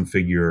awesome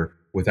figure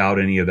without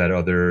any of that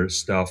other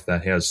stuff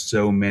that has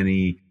so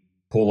many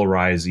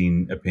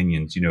polarizing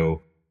opinions.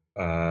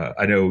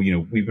 I know,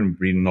 we've been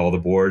reading all the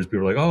boards. People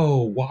are like,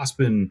 oh, Wasp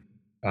and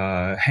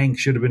Hank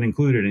should have been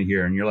included in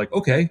here. And you're like,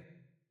 okay,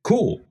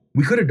 cool.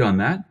 We could have done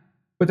that,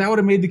 but that would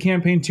have made the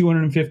campaign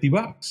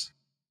 $250,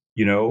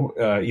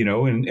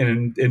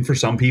 and for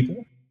some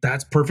people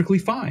that's perfectly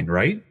fine.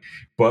 Right.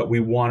 But we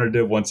wanted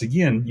to, once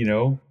again,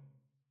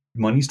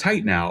 money's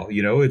tight now,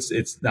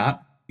 it's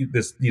not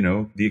this,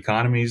 the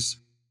economy's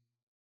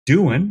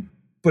doing,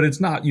 but it's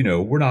not,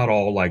 we're not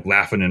all like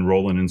laughing and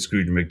rolling in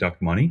Scrooge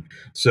McDuck money.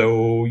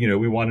 So,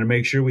 we wanted to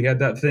make sure we had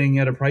that thing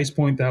at a price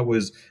point that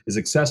was as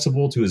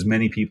accessible to as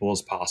many people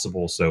as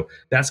possible. So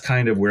that's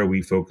kind of where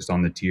we focused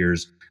on the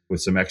tiers,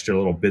 with some extra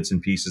little bits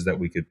and pieces that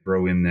we could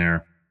throw in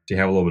there to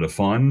have a little bit of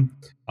fun,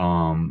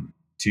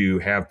 to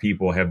have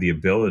people have the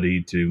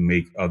ability to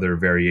make other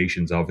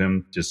variations of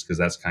him, just because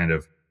that's kind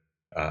of,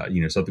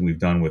 something we've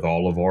done with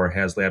all of our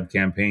HasLab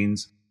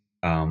campaigns.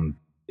 And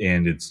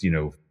it's,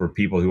 for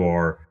people who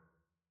are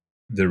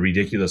the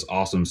ridiculous,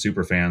 awesome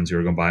super fans who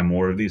are going to buy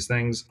more of these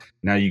things.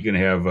 Now you can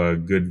have a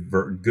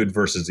good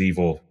versus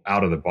evil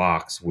out of the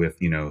box with,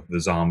 the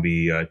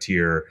zombie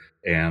tier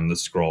and the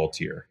scroll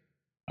tier.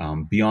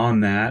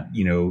 Beyond that,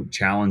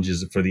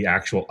 challenges for the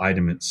actual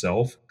item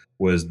itself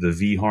was the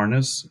V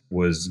harness,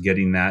 was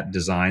getting that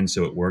designed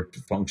so it worked,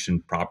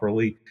 functioned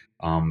properly.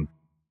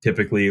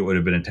 Typically it would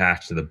have been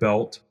attached to the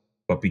belt,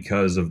 but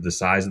because of the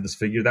size of this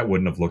figure, that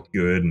wouldn't have looked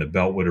good, and the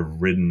belt would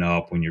have ridden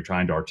up when you're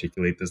trying to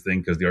articulate this thing,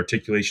 because the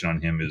articulation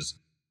on him is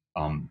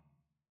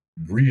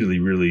really,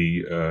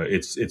 really,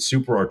 it's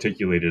super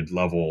articulated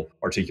level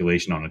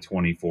articulation on a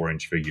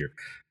 24-inch figure.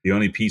 The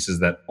only pieces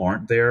that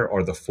aren't there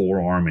are the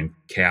forearm and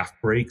calf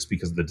breaks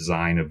because of the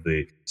design of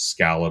the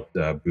scalloped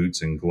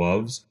boots and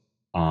gloves.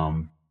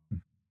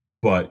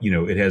 But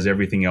it has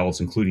everything else,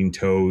 including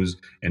toes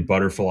and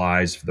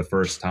butterflies for the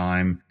first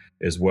time,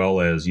 as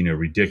well as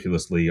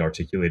ridiculously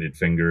articulated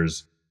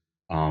fingers,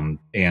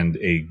 and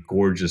a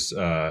gorgeous.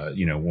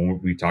 When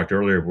we talked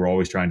earlier, we're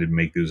always trying to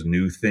make those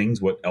new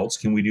things. What else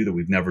can we do that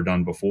we've never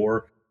done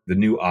before? The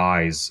new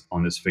eyes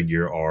on this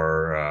figure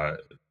are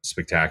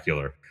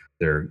spectacular.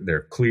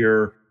 They're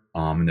clear,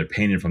 and they're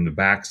painted from the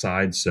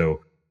backside.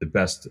 So the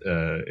best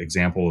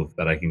example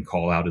that I can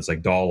call out is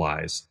like doll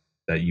eyes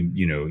that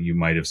you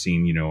might have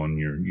seen on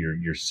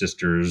your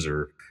sisters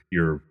or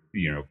your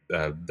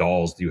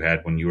dolls you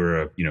had when you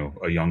were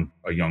a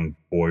young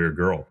boy or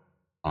girl.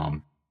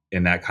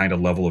 And that kind of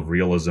level of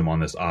realism on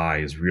this eye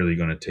is really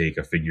going to take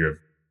a figure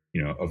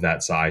of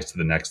that size to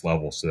the next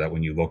level, so that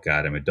when you look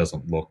at him, it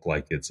doesn't look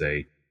like it's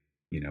a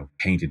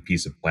painted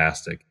piece of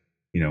plastic.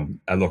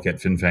 I look at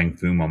Fin Fang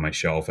Foom on my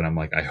shelf and I'm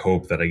like, I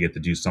hope that I get to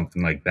do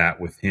something like that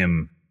with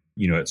him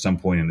at some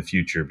point in the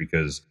future,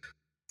 because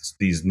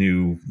these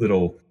new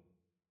little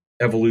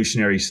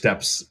evolutionary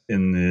steps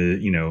in the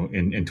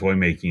in toy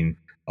making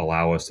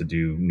allow us to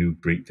do new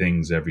great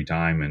things every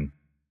time. And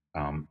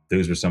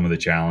those were some of the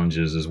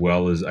challenges, as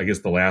well as I guess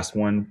the last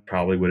one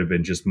probably would have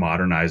been just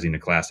modernizing a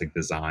classic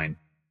design.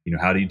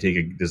 How do you take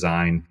a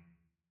design,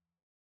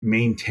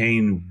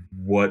 maintain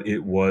what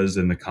it was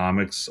in the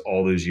comics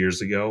all those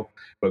years ago,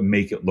 but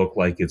make it look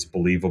like it's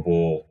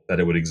believable that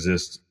it would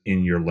exist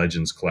in your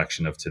Legends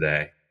collection of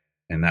today?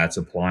 And that's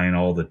applying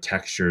all the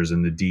textures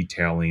and the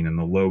detailing and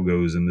the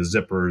logos and the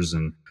zippers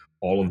and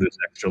all of those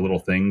extra little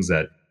things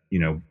that,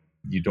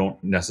 you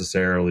don't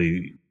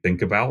necessarily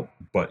think about.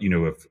 But,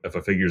 if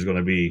a figure is going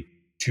to be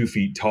 2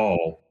 feet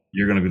tall,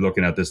 you're going to be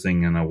looking at this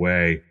thing in a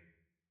way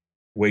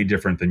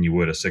different than you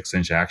would a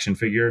 6-inch action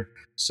figure.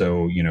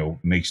 So,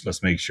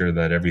 let's make sure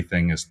that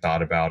everything is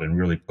thought about and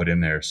really put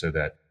in there, so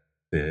that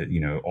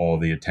all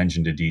the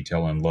attention to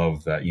detail and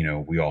love that,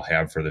 we all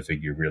have for the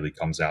figure really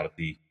comes out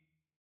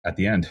at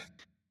the end.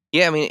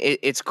 Yeah, I mean,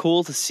 it's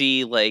cool to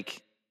see,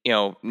 like,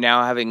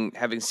 now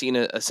having seen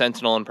a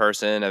Sentinel in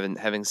person,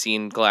 having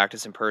seen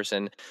Galactus in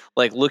person,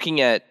 like looking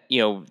at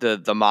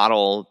the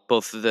model,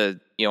 both the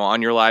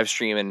on your live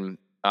stream and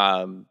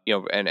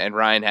and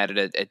Ryan had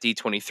it at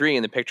D23,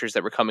 and the pictures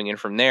that were coming in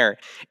from there,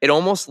 it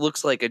almost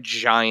looks like a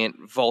giant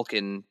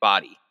Vulcan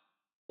body.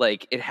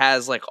 Like, it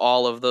has like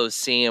all of those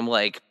same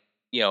like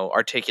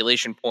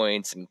articulation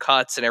points and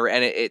cuts and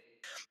it's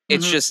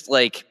Mm-hmm. just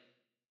like.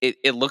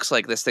 It looks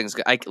like this thing's.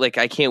 I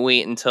can't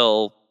wait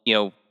until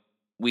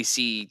we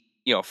see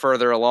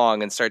further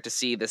along and start to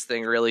see this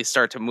thing really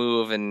start to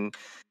move and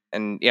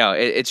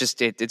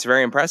it's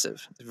very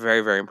impressive. It's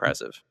very, very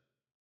impressive.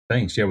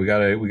 Thanks. Yeah, we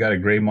got a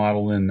gray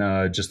model in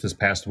just this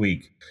past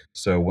week.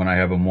 So when I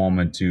have a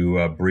moment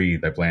to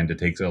breathe, I plan to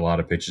take a lot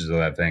of pictures of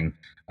that thing,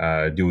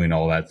 doing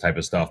all that type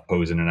of stuff,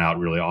 posing it out.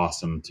 Really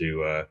awesome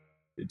to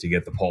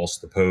get the pulse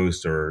to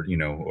post, or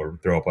or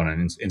throw up on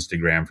an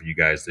Instagram for you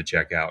guys to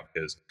check out,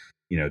 because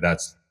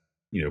that's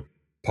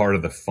part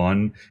of the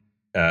fun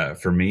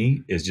for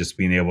me, is just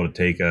being able to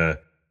take a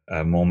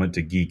moment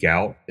to geek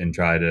out and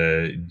try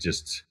to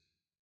just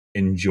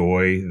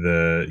enjoy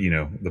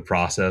the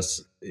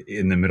process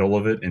in the middle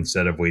of it,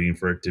 instead of waiting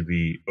for it to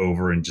be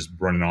over and just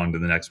running on to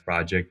the next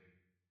project.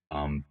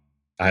 I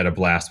had a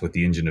blast with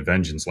the Engine of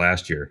Vengeance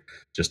last year,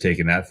 just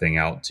taking that thing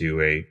out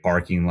to a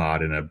parking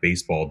lot in a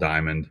baseball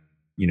diamond,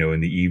 in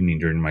the evening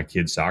during my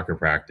kids' soccer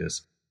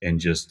practice, and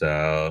just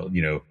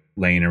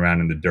laying around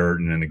in the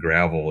dirt and in the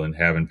gravel, and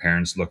having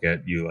parents look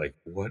at you like,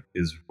 what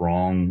is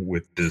wrong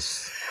with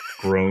this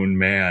grown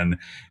man,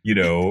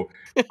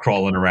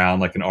 crawling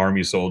around like an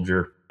army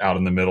soldier out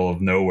in the middle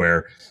of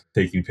nowhere,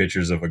 taking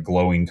pictures of a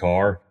glowing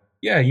car.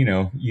 Yeah,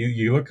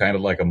 you look kind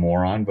of like a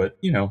moron, but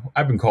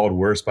I've been called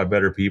worse by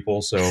better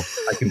people, so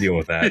I can deal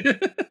with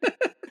that.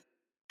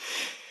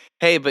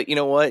 Hey, but you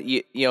know what?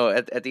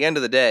 At the end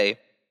of the day,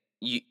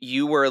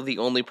 you were the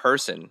only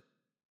person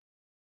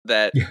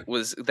that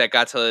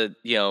got to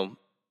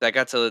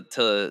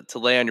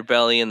lay on your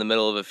belly in the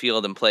middle of a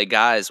field and play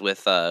guys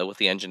with the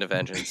Engine of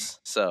Vengeance.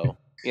 So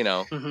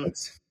Mm-hmm.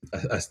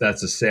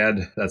 That's a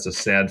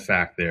sad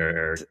fact there,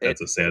 Eric.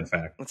 That's a sad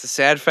fact. It's a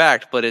sad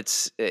fact, but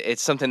it's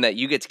something that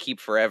you get to keep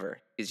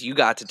forever, is you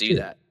got to do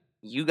that.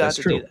 You got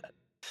to do that.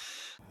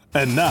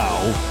 And now,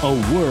 a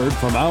word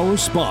from our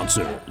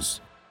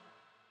sponsors.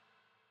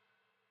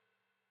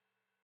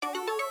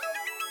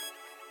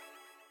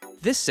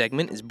 This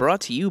segment is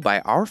brought to you by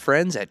our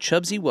friends at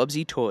Chubsy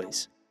Wubsy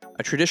Toys.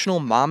 A traditional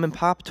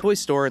mom-and-pop toy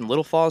store in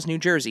Little Falls, New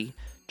Jersey,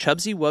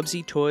 Chubsy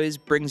Wubsy Toys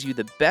brings you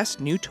the best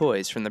new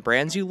toys from the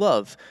brands you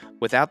love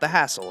without the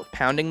hassle of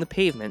pounding the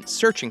pavement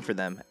searching for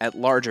them at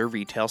larger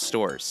retail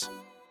stores.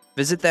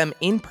 Visit them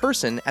in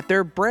person at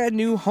their brand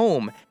new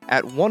home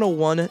at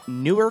 101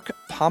 Newark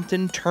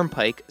Pompton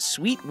Turnpike,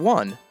 Suite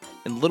 1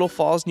 in Little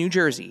Falls, New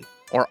Jersey,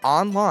 or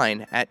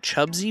online at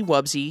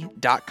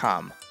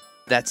chubsywubsy.com.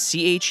 That's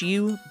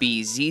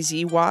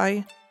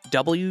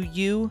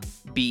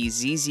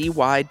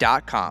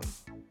CHUBZZYWUBZZY.com.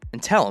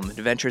 And tell them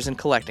Adventures in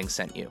Collecting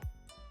sent you.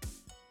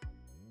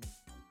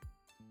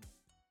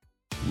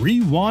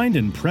 Rewind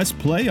and press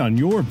play on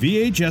your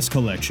VHS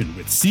collection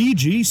with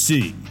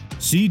CGC.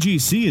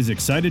 CGC is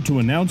excited to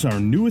announce our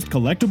newest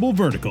collectible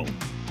vertical,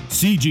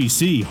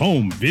 CGC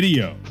Home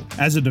Video.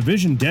 As a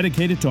division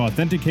dedicated to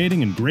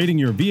authenticating and grading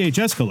your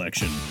VHS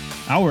collection,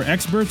 our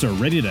experts are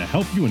ready to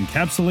help you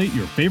encapsulate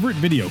your favorite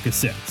video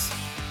cassettes.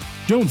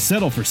 Don't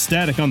settle for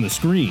static on the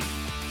screen.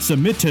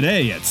 Submit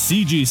today at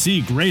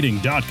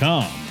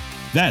cgcgrading.com.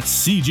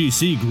 That's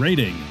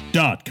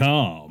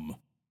cgcgrading.com.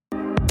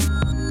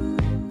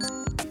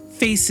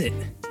 Face it,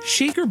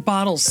 shaker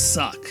bottles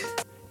suck.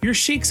 Your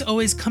shakes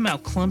always come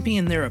out clumpy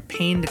and they're a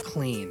pain to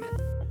clean.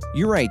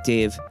 You're right,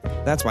 Dave.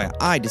 That's why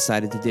I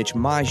decided to ditch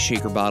my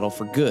shaker bottle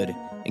for good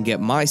and get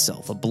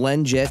myself a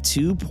BlendJet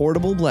 2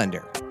 portable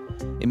blender.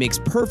 It makes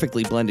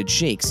perfectly blended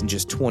shakes in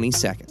just 20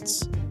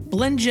 seconds.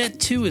 BlendJet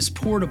 2 is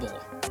portable,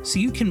 so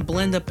you can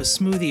blend up a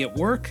smoothie at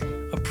work,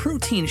 a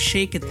protein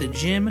shake at the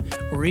gym,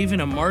 or even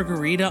a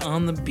margarita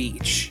on the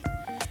beach.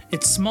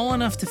 It's small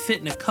enough to fit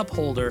in a cup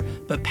holder,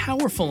 but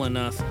powerful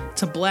enough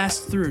to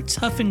blast through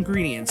tough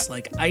ingredients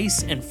like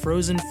ice and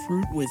frozen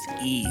fruit with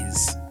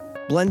ease.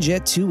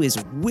 BlendJet 2 is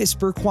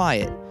whisper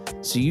quiet,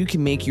 so you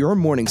can make your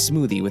morning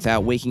smoothie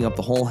without waking up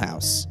the whole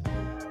house.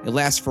 It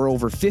lasts for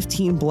over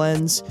 15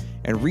 blends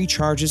and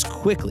recharges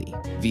quickly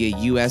via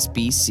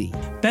USB-C.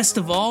 Best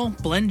of all,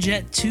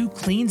 BlendJet 2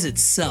 cleans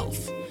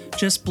itself.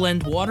 Just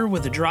blend water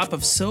with a drop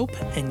of soap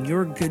and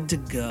you're good to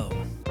go.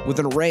 With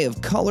an array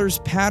of colors,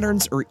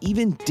 patterns, or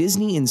even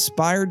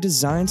Disney-inspired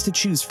designs to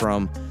choose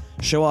from,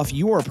 show off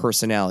your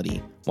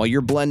personality while you're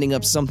blending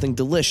up something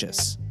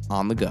delicious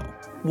on the go.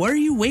 What are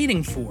you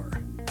waiting for?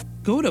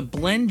 Go to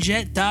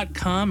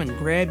blendjet.com and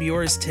grab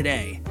yours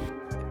today.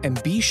 And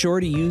be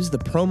sure to use the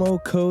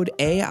promo code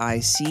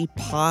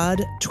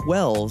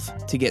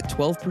AICPOD12 to get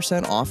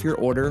 12% off your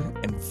order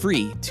and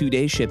free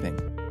 2-day shipping.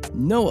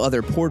 No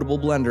other portable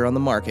blender on the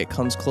market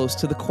comes close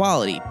to the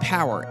quality,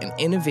 power, and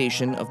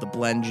innovation of the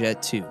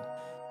BlendJet 2.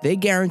 They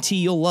guarantee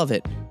you'll love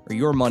it or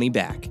your money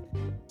back.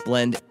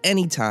 Blend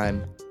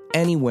anytime,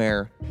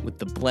 anywhere with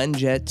the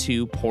BlendJet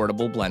 2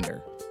 portable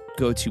blender.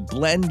 Go to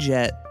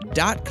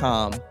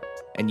blendjet.com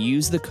and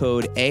use the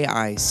code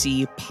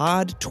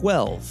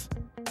AICPOD12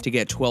 to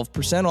get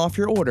 12% off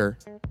your order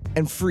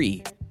and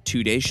free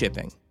 2-day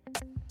shipping.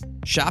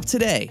 Shop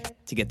today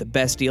to get the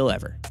best deal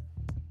ever.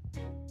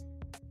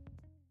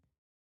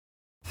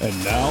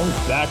 And now,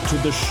 back to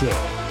the show.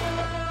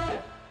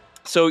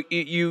 So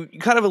you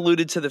kind of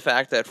alluded to the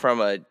fact that from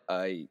a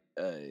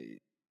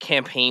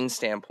campaign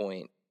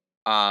standpoint,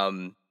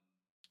 that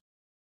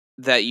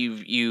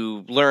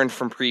you learned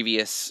from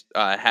previous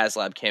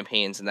HasLab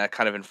campaigns, and that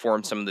kind of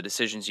informed some of the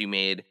decisions you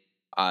made,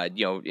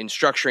 in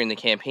structuring the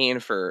campaign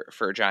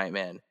for Giant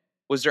Man.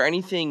 Was there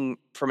anything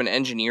from an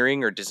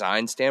engineering or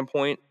design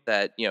standpoint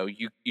that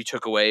you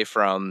took away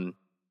from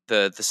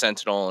the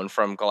Sentinel and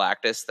from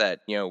Galactus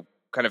that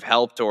kind of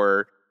helped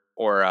or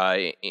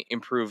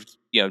improved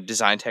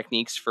design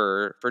techniques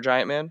for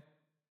Giant Man?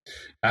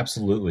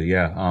 Absolutely,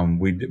 yeah.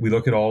 We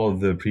look at all of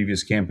the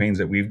previous campaigns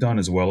that we've done,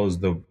 as well as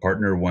the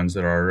partner ones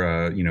that are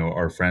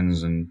our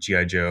friends and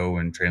G.I. Joe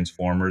and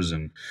Transformers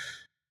and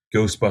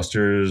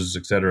Ghostbusters,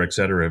 et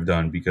cetera, have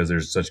done, because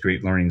there's such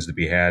great learnings to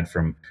be had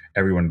from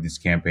every one of these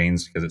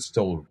campaigns, because it's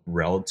still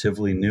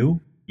relatively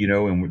new,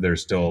 and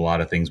there's still a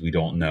lot of things we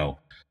don't know.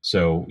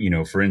 So,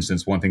 for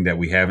instance, one thing that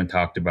we haven't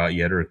talked about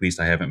yet, or at least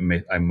I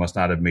must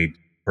not have made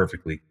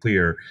perfectly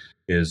clear,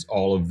 is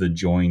all of the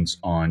joints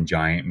on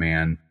Giant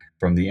Man,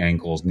 from the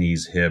ankles,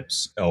 knees,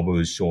 hips,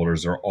 elbows,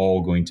 shoulders, are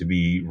all going to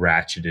be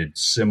ratcheted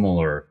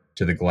similar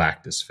to the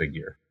Galactus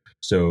figure.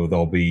 So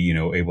they'll be,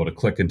 able to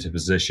click into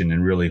position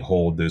and really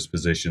hold those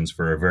positions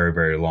for a very,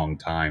 very long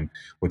time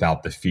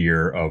without the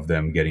fear of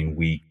them getting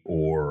weak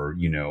or,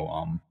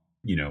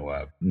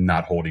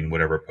 not holding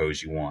whatever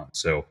pose you want.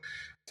 So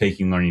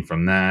taking learning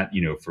from that,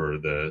 for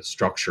the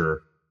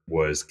structure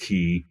was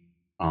key.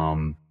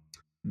 The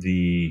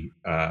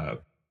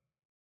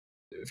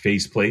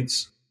face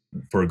plates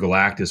for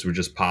Galactus would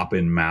just pop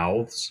in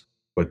mouths,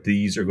 but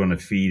these are going to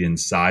feed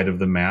inside of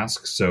the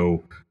mask.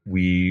 So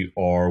we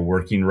are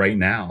working right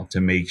now to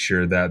make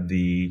sure that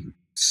the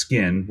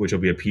skin, which will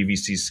be a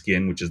PVC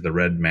skin, which is the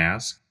red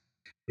mask,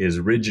 is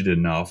rigid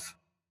enough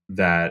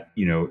that,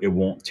 it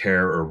won't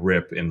tear or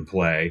rip in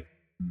play,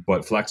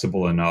 but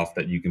flexible enough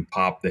that you can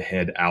pop the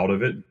head out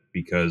of it,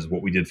 because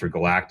what we did for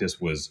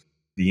Galactus was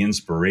the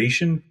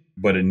inspiration,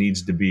 but it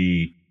needs to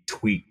be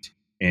tweaked.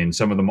 And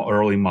some of the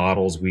early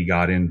models we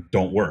got in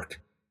don't work.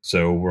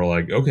 So we're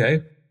like,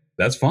 okay,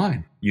 that's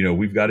fine.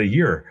 We've got a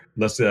year.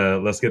 Let's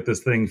get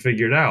this thing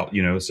figured out.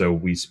 So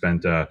we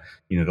spent, the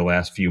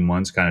last few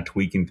months kind of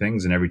tweaking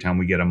things. And every time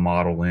we get a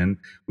model in,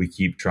 we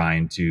keep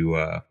trying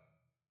to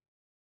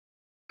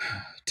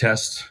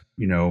test,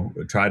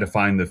 try to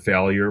find the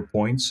failure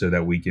points so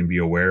that we can be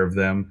aware of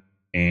them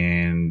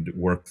and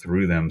work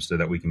through them so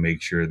that we can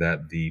make sure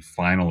that the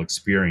final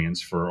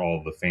experience for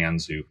all the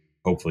fans who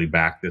hopefully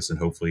back this, and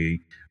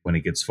hopefully when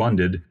it gets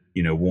funded,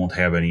 won't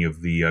have any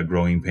of the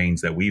growing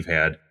pains that we've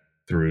had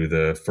through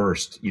the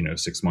first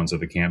 6 months of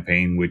the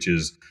campaign, which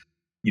is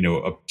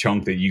a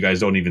chunk that you guys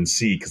don't even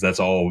see, because that's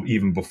all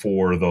even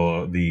before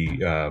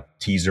the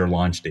teaser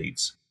launch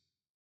dates.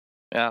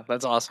 Yeah,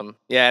 that's awesome.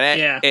 Yeah,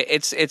 and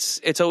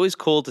it's always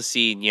cool to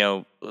see.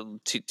 To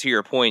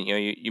your point,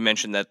 you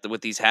mentioned that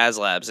with these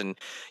HasLabs, and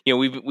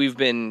we've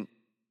been,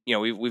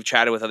 we've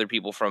chatted with other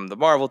people from the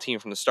Marvel team,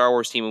 from the Star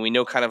Wars team, and we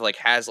know kind of like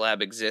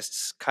HasLab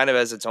exists kind of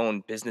as its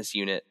own business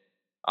unit,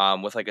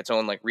 with like its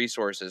own like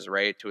resources,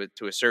 right,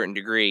 to a certain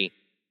degree.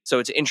 So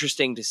it's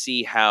interesting to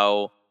see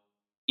how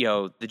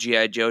the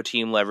G.I. Joe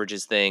team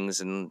leverages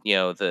things, and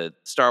the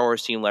Star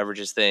Wars team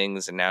leverages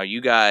things, and now you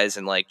guys,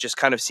 and like just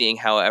kind of seeing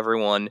how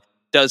everyone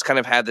does kind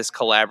of have this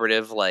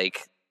collaborative,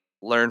 like,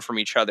 learn from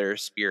each other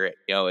spirit.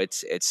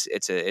 It's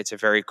a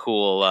very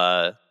cool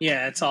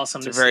it's awesome.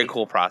 It's a very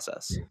cool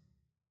process.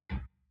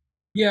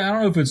 Yeah, I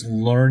don't know if it's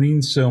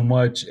learning so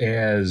much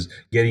as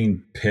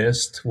getting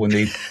pissed when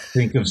they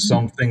think of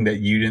something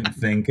that you didn't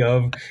think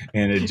of,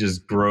 and it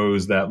just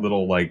grows that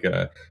little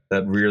that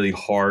really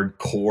hard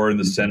core in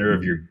the center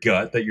of your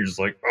gut that you're just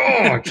like,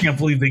 oh, I can't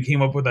believe they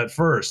came up with that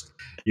first.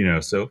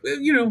 So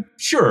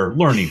sure,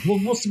 learning.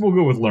 We'll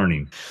go with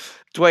learning.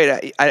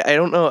 Dwight, I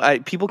don't know.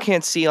 People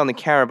can't see on the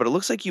camera, but it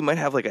looks like you might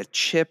have like a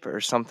chip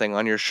or something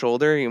on your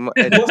shoulder. I'm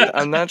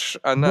not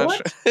sure. I'm not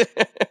sure.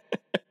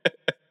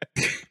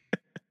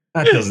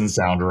 That doesn't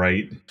sound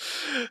right.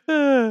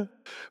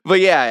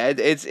 But yeah,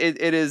 it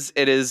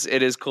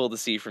is cool to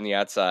see from the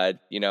outside,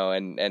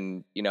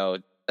 and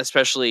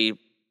especially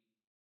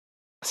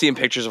seeing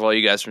pictures of all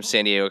you guys from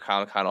San Diego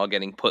Comic-Con all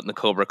getting put in the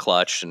Cobra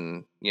clutch,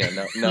 and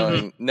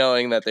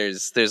knowing that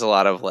there's a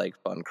lot of like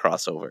fun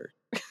crossover.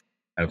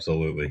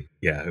 Absolutely.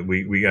 Yeah,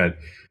 we got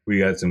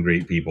some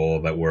great people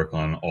that work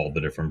on all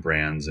the different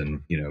brands,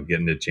 and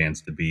getting a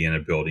chance to be in a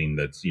building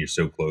that's you're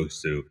so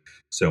close to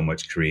so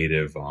much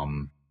creative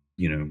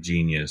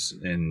genius,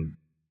 and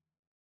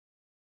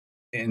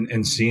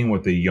seeing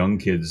what the young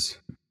kids,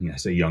 I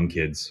say young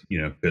kids,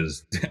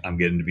 because I'm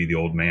getting to be the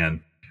old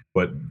man,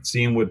 but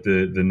seeing what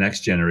the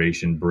next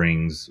generation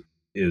brings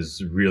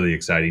is really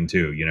exciting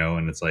too,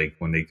 and it's like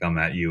when they come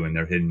at you and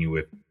they're hitting you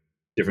with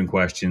different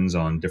questions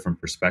on different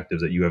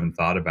perspectives that you haven't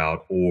thought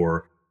about,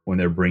 or when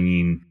they're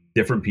bringing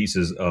different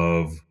pieces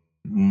of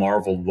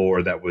Marvel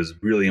lore that was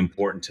really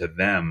important to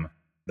them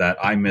that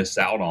I missed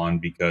out on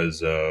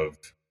because of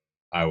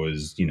I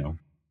was,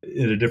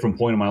 at a different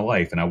point in my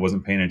life and I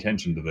wasn't paying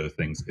attention to those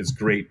things. It's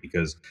great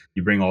because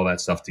you bring all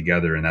that stuff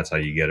together, and that's how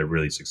you get a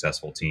really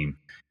successful team,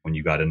 when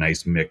you got a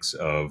nice mix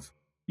of,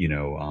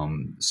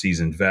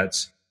 seasoned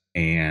vets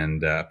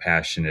and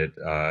passionate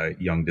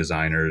young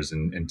designers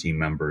and team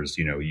members.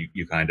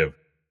 You kind of,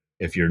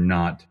 if you're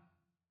not,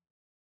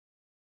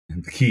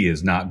 the key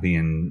is not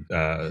being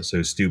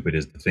so stupid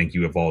as to think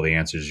you have all the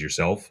answers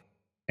yourself,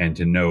 and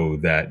to know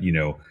that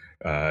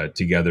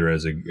together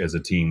as a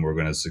team we're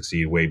going to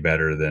succeed way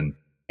better than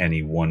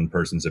any one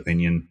person's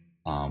opinion,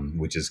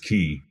 which is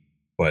key.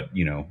 But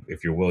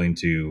if you're willing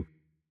to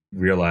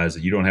realize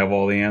that you don't have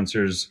all the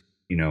answers,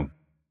 you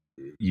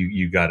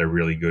got a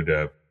really good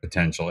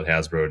potential at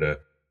Hasbro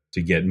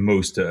to get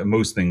most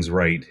things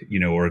right,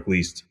 or at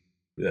least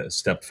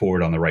step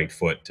forward on the right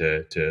foot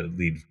to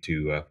lead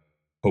to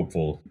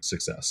hopeful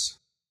success.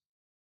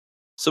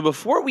 So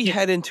before we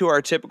head into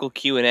our typical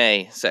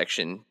Q&A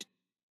section,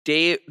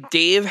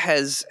 Dave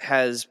has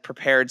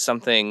prepared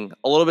something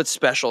a little bit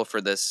special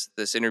for this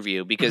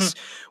interview, because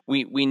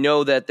we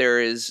know that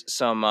there is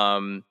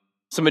some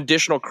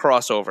additional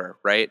crossover,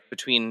 right,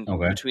 between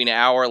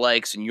our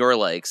likes and your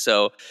likes.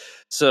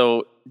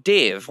 So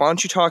Dave, why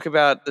don't you talk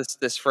about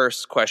this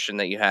first question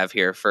that you have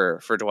here for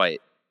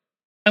Dwight?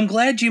 I'm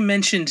glad you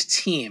mentioned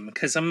team,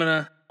 because I'm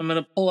gonna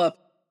pull up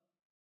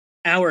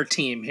our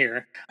team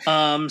here.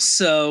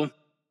 So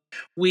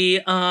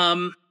we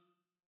know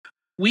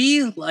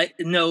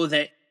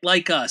that,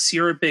 like us,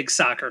 you're a big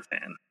soccer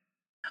fan.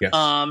 Yes.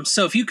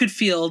 So if you could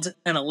field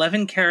an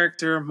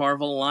 11-character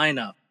Marvel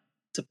lineup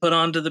to put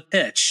onto the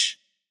pitch,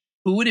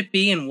 who would it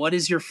be, and what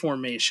is your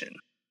formation?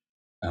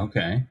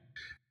 Okay.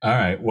 All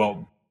right.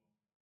 Well,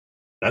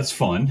 that's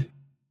fun.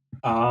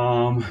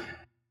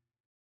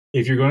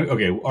 If you're going,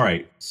 okay, all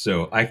right.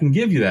 So I can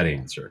give you that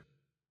answer,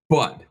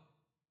 but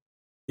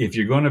if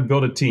you're going to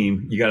build a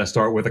team, you got to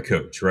start with a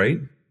coach, right?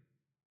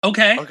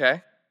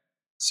 Okay.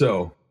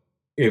 So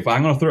if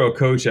I'm going to throw a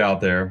coach out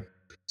there,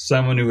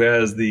 someone who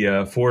has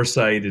the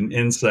foresight and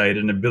insight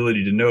and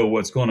ability to know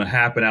what's going to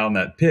happen out on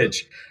that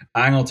pitch,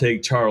 I'm going to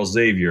take Charles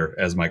Xavier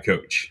as my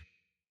coach.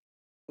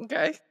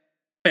 Okay.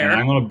 Fair. And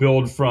I'm going to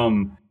build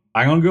from,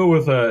 it's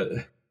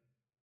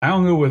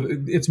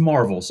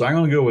Marvel, so I'm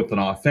going to go with an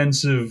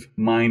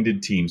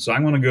offensive-minded team. So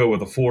I'm going to go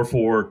with a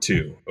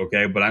 4-4-2,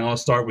 okay? But I'm going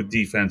to start with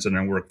defense and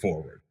then work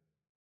forward.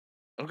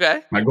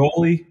 Okay. My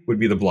goalie would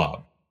be the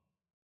Blob.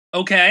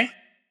 Okay.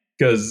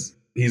 Because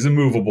he's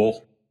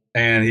immovable,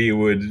 and he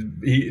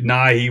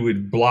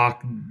would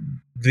block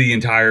the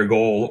entire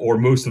goal or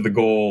most of the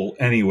goal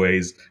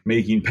anyways,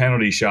 making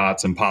penalty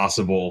shots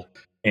impossible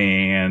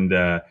and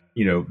the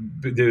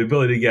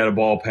ability to get a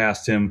ball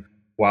past him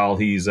while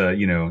he's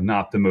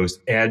not the most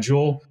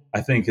agile.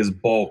 I think his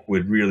bulk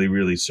would really,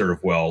 really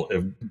serve well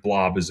if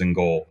Blob is in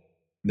goal.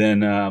 Then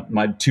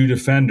my two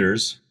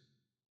defenders,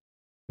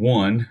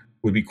 one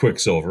would be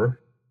Quicksilver,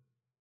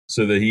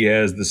 so that he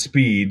has the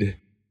speed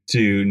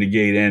to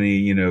negate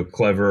any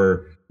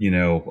clever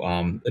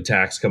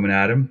attacks coming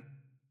at him.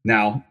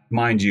 Now,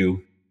 mind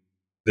you,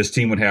 this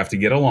team would have to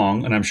get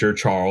along, and I'm sure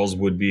Charles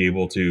would be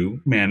able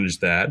to manage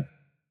that.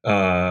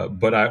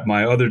 But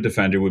my other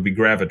defender would be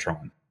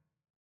Gravitron.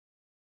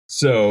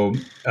 So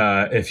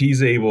if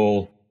he's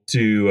able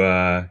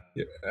to,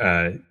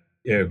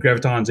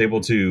 Gravitron's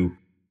able to,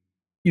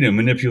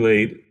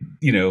 manipulate,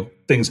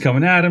 things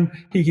coming at him,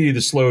 he can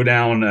either slow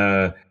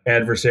down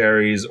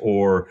adversaries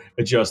or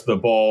adjust the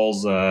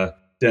ball's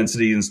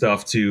density and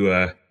stuff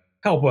to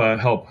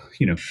help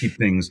keep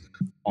things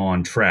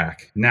on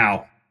track.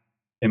 Now,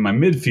 in my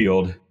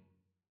midfield,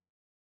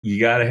 you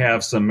got to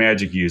have some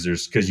magic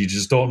users because you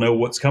just don't know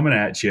what's coming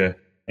at you,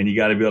 and you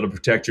got to be able to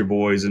protect your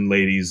boys and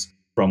ladies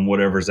from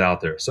whatever's out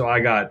there. So I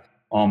got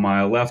on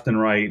my left and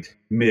right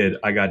mid,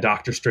 I got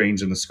Doctor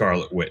Strange and the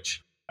Scarlet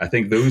Witch. I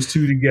think those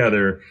two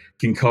together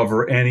can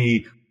cover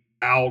any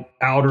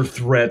outer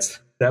threats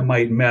that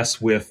might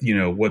mess with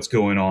what's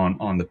going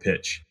on the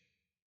pitch.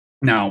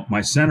 Now,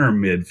 my center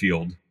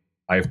midfield,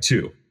 I have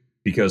two,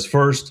 because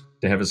first,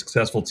 to have a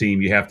successful team,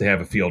 you have to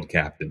have a field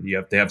captain. You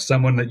have to have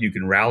someone that you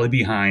can rally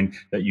behind,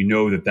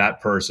 that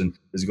that person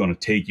is going to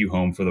take you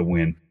home for the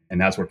win.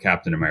 And that's where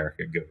Captain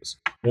America goes.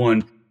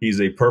 One, he's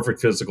a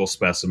perfect physical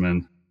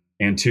specimen.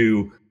 And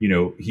two,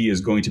 he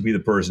is going to be the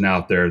person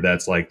out there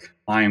that's like,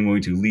 I am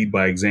going to lead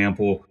by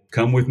example.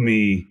 Come with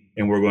me,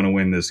 and we're going to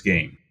win this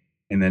game.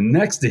 And then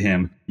next to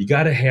him, you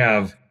got to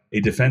have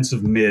a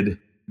defensive mid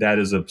that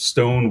is a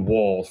stone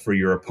wall for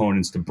your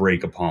opponents to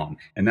break upon.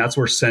 And that's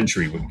where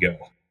Sentry would go.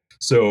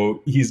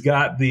 So he's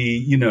got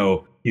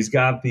the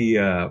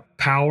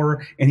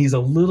power, and he's a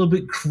little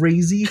bit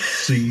crazy.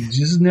 So you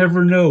just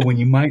never know when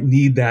you might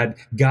need that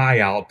guy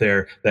out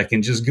there that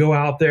can just go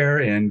out there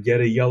and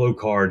get a yellow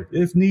card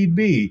if need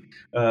be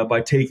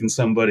by taking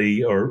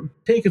somebody or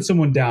taking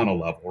someone down a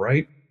level,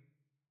 right?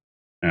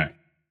 All right.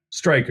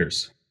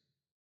 Strikers.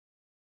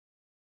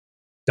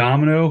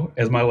 Domino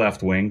as my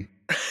left wing,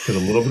 because a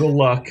little bit of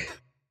luck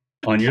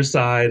on your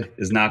side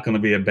is not going to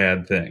be a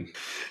bad thing.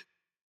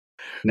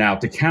 Now,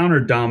 to counter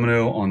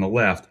Domino on the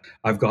left,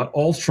 I've got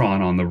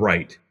Ultron on the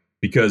right,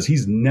 because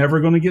he's never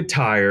going to get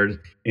tired,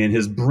 and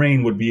his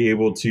brain would be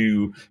able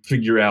to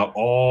figure out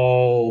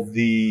all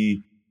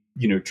the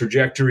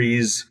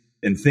trajectories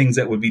and things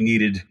that would be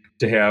needed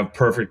to have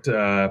perfect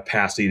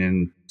passing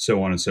and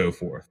so on and so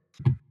forth.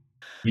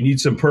 You need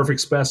some perfect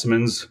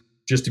specimens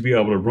just to be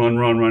able to run,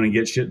 and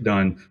get shit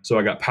done. So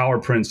I got Power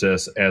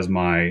Princess as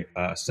my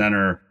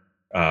center,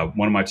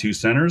 one of my two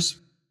centers.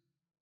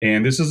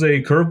 And this is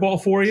a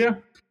curveball for you,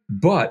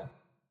 but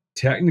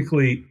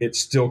technically it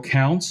still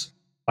counts.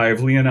 I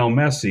have Lionel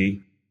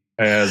Messi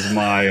as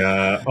my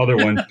other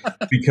one,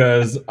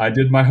 because I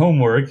did my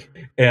homework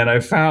and I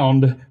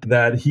found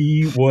that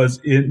he was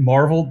in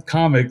Marvel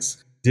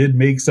Comics, did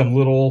make some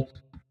little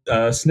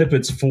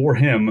snippets for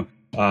him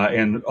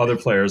and other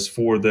players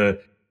for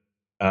the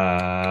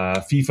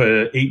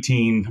FIFA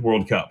 18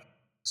 World Cup.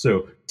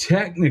 So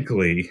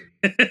technically,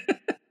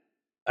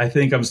 I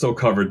think I'm still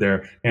covered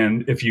there.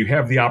 And if you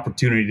have the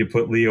opportunity to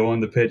put Leo on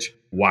the pitch,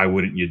 why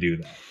wouldn't you do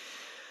that?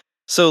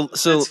 So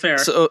That's fair.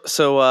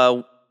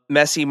 So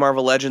Messi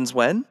Marvel Legends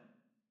when?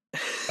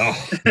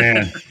 Oh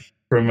man,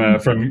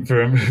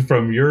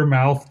 from your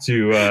mouth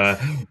to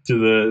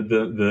the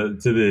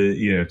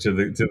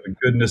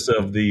goodness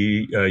of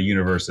the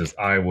universes,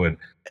 I would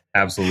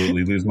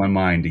absolutely lose my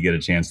mind to get a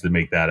chance to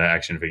make that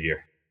action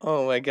figure.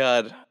 Oh my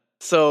god!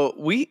 So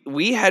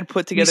we had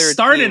put together. We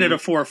started at a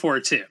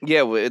 4-4-2.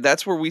 Yeah,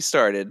 that's where we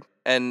started.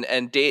 And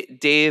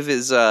Dave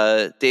is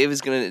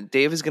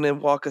gonna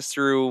walk us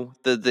through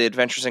the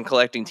Adventures in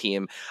Collecting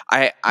team.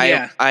 I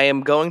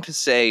am going to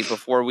say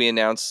before we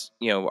announce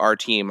our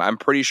team, I'm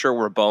pretty sure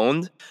we're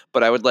boned,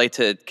 but I would like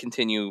to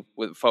continue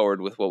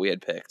forward with what we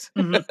had picked.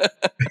 Mm-hmm.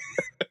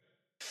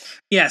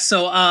 Yeah.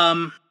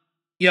 So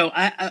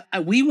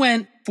we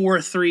went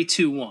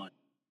 4-3-2-1.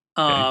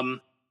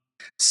 Okay.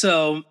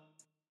 So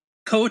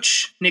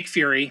Coach Nick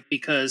Fury,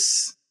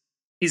 because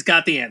he's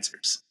got the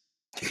answers.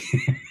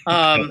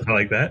 I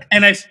like that.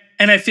 And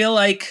I feel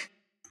like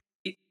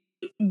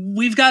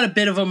we've got a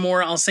bit of a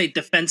more, I'll say,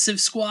 defensive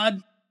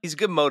squad. He's a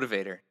good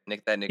motivator,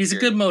 Nick. He's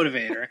Fury. A good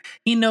motivator.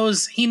 He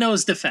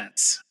knows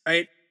defense,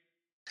 right?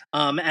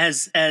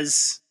 As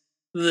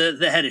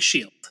the head of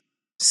Shield.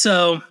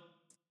 So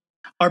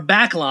our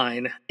back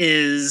line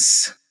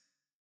is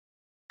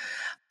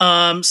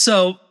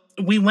so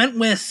we went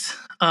with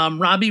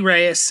Robbie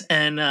Reyes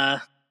and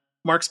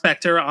Mark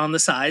Spector on the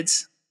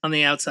sides, on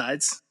the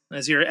outsides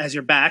as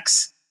your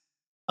backs.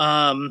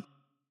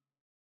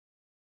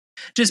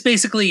 Just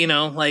basically,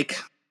 like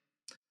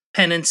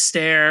pen and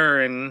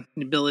stare and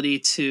the ability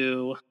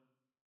to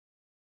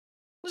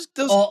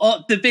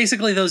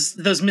Basically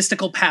those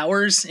mystical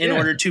powers in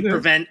order to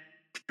prevent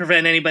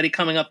anybody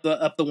coming up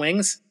the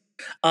wings.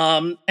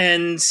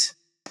 And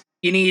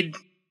you need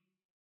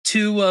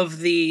two of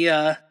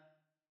the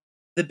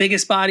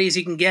biggest bodies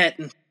you can get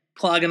and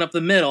clogging up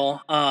the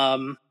middle.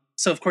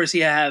 So of course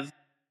you have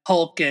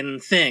Hulk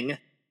and Thing.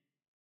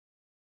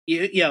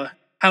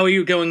 How are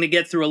you going to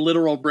get through a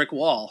literal brick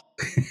wall?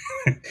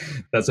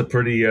 That's a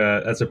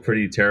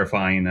pretty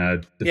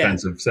terrifying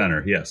defensive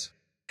center. Yes.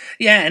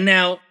 Yeah, and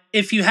now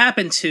if you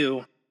happen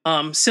to,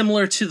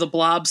 similar to the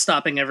Blob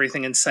stopping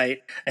everything in sight,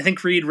 I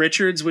think Reed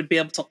Richards would be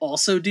able to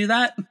also do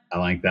that. I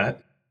like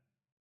that.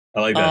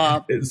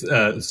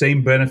 It's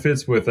same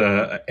benefits with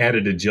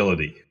added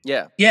agility.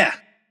 Yeah. Yeah.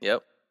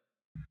 Yep.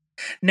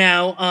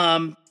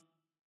 Now,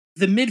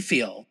 the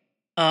midfield.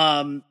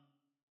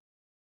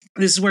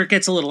 This is where it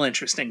gets a little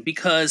interesting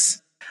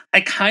because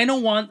I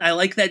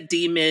like that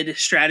D mid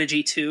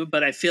strategy too,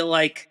 but I feel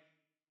like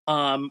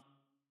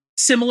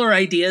similar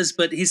ideas,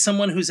 but he's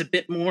someone who's a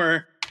bit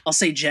more, I'll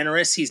say,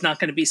 generous. He's not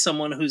going to be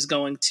someone who's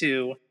going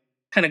to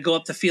kind of go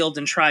up the field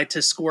and try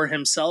to score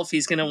himself.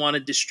 He's going to want to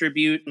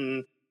distribute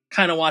and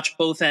kind of watch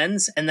both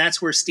ends, and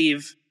that's where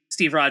Steve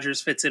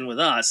Rogers fits in with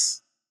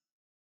us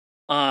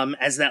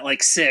as that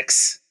like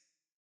 6.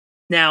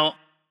 Now,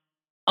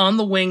 on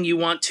the wing, you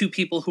want two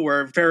people who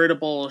are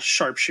veritable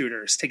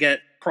sharpshooters to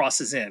get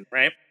crosses in,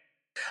 right?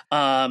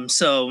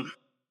 So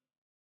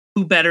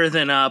who better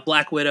than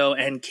Black Widow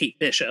and Kate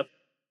Bishop?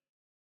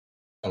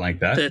 I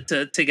like that.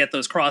 To get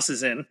those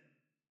crosses in.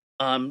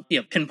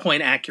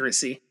 Pinpoint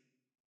accuracy.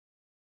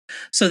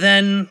 So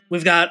then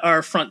we've got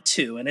our front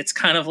two, and it's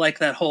kind of like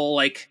that whole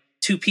like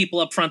two people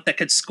up front that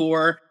could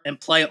score and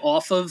play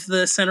off of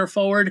the center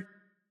forward,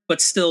 but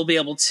still be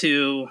able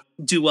to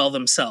do well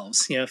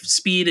themselves.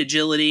 Speed,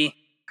 agility,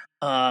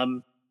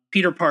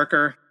 Peter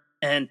Parker,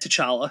 and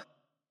T'Challa.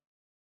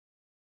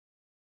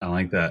 I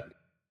like that.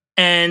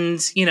 And,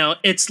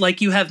 it's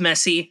like you have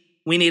Messi.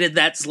 We needed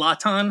that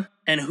Zlatan.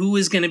 And who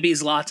is going to be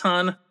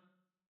Zlatan?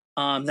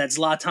 That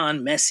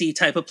Zlatan, Messi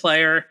type of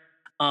player.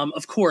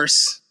 Of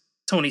course,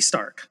 Tony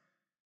Stark.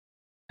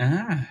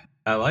 I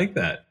like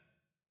that.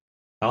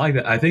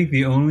 I think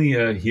the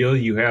only heel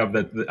you have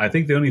I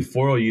think the only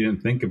foil you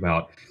didn't think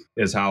about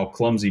is how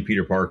clumsy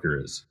Peter Parker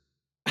is.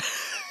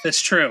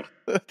 That's true.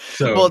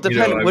 So, well, it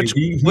depends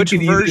which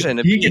version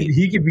of Pete.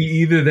 He could be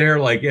either there,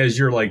 like as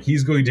you're like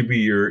he's going to be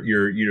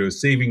your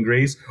saving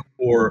grace,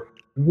 or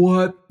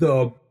what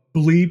the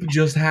bleep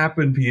just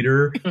happened,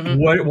 Peter?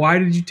 Mm-hmm. Why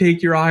did you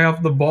take your eye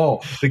off the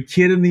ball? The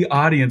kid in the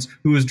audience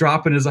who was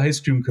dropping his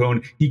ice cream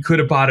cone, he could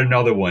have bought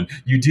another one.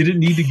 You didn't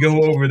need to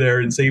go over there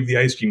and save the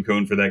ice cream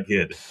cone for that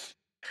kid.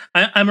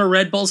 I'm a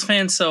Red Bulls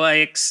fan, so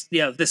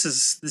this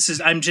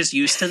is I'm just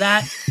used to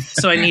that.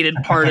 So I needed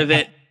part of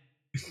it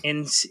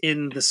in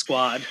the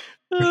squad.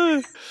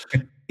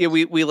 Yeah,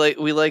 we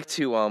like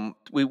to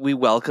we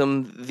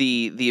welcome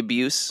the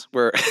abuse.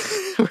 We're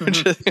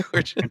just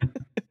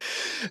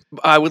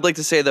I would like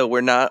to say though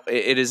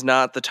it is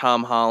not the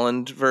Tom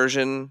Holland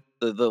version,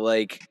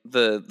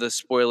 the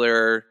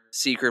spoiler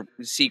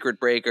secret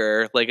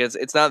breaker. Like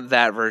it's not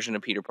that version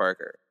of Peter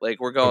Parker. Like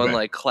we're going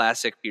like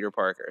classic Peter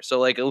Parker. So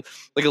like a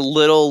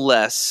little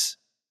less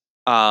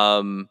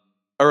or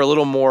a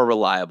little more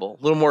reliable,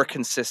 a little more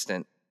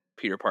consistent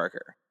Peter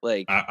Parker.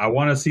 Like I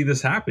want to see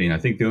this happening. I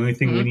think the only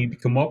thing we need to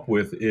come up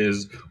with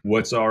is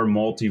what's our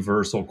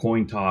multiversal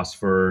coin toss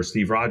for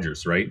Steve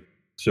Rogers, right?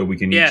 So we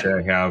can each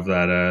have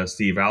that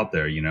Steve out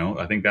there,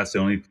 I think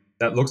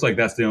that looks like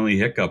that's the only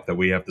hiccup that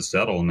we have to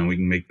settle, and then we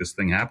can make this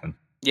thing happen.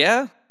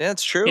 Yeah,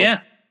 it's true.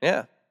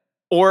 Yeah.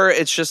 Or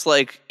it's just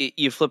like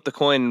you flip the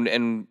coin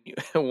and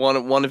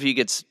one of you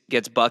gets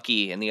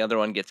Bucky and the other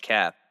one gets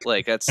Cap.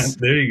 Like that's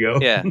there you go.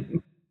 Yeah.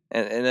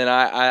 And then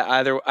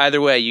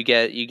either way you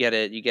get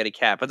a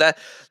Cap. But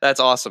that's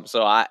awesome.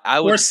 So I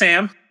would, or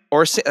Sam.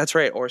 That's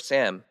right. Or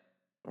Sam.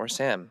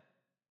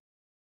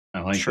 I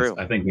like True.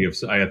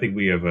 This. I think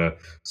we have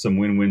some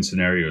win-win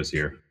scenarios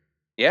here.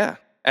 Yeah.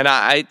 And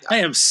I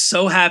am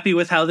so happy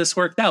with how this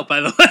worked out,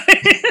 by the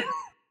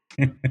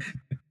way.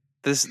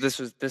 This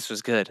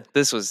was good.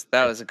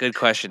 That was a good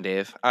question,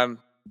 Dave.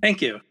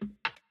 Thank you.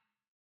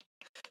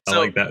 I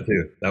like that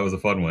too. That was a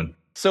fun one.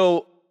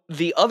 So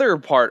the other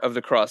part of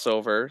the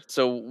crossover,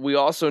 so we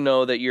also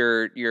know that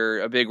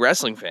you're a big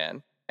wrestling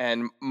fan,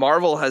 and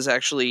Marvel has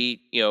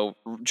actually,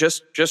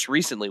 just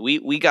recently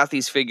we got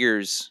these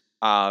figures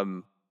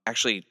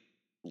actually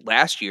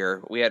last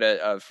year. We had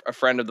a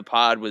friend of the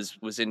pod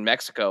was in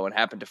Mexico and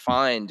happened to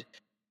find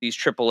these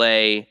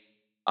AAA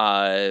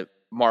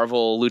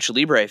Marvel Lucha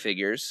Libre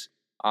figures,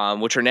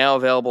 which are now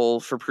available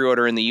for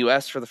pre-order in the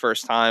US for the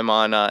first time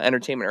on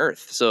Entertainment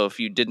Earth. So if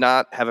you did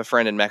not have a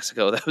friend in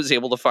Mexico that was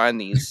able to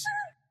find these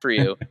for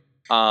you,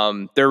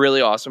 they're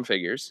really awesome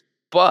figures.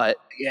 But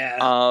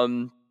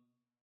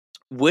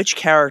which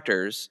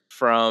characters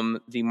from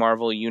the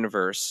Marvel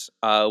universe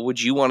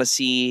would you want to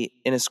see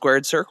in a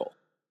squared circle?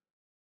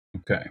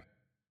 Okay.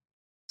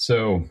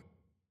 So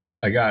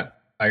I got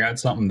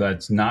something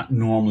that's not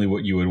normally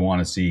what you would want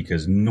to see,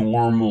 because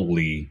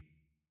normally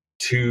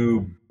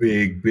two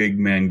big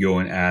men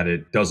going at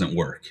it doesn't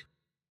work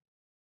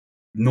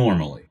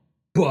normally.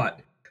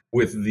 But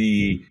with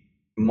the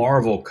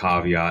Marvel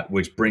caveat,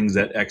 which brings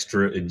that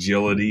extra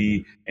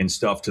agility and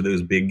stuff to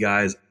those big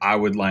guys, I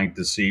would like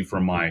to see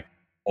from my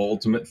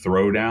ultimate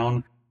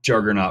throwdown,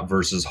 Juggernaut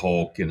versus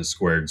Hulk in a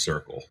squared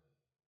circle.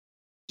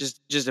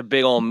 Just a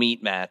big old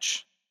meat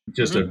match.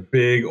 Just a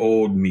big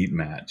old meat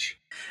match.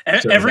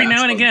 So every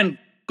now and again,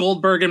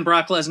 Goldberg and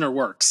Brock Lesnar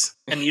works,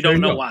 and you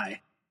don't know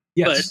why.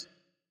 Yes.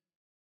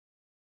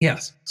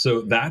 Yes.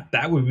 So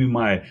that would be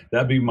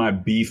my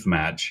beef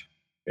match.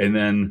 And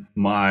then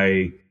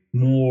my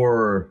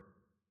more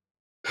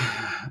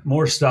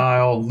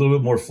style, a little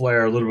bit more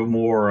flair, a little bit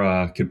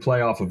more could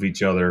play off of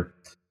each other.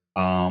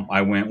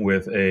 I went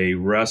with a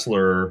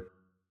wrestler-ish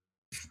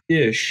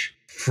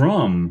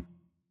from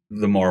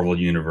the Marvel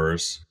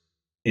Universe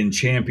in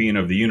Champion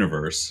of the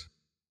Universe.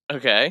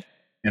 Okay.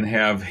 And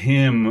have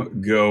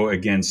him go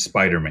against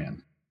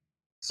Spider-Man.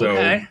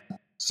 So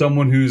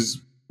someone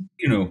who's,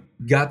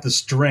 got the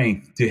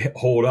strength to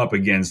hold up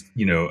against,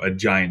 a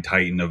giant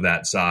titan of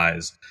that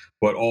size,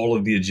 but all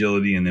of the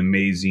agility and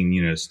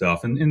amazing,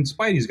 stuff. And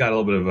Spidey's got a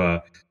little bit of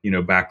a,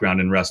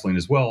 background in wrestling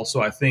as well.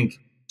 So I think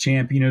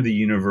Champion of the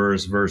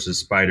Universe versus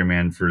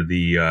Spider-Man for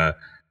the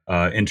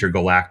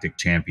intergalactic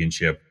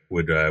championship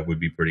would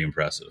be pretty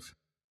impressive.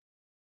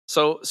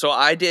 So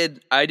I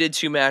did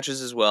two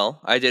matches as well.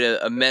 I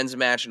did a men's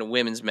match and a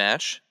women's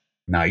match.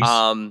 Nice.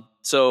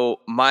 So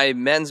my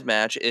men's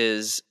match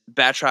is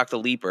Batroc the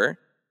Leaper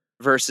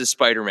versus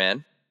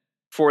Spider-Man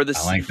for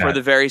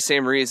the very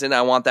same reason.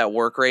 I want that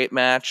work rate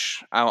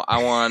match.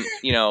 I want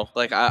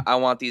I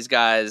want these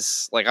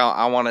guys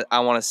I want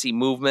to see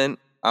movement.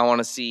 I want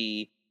to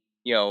see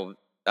tope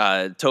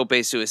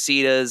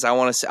suicidas.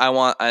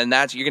 And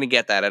that's you're gonna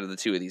get that out of the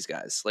two of these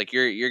guys. Like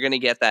you're gonna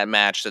get that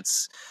match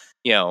that's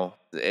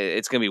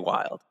it's gonna be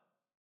wild.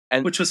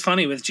 And which was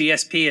funny with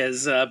GSP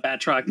as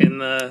Batroc in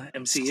the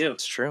MCU.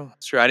 It's true.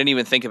 It's true. I didn't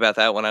even think about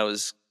that when I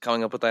was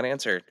coming up with that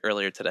answer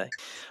earlier today.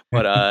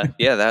 But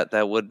yeah,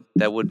 that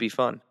would be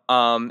fun.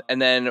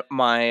 And then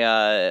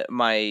my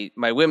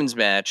women's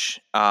match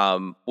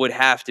would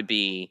have to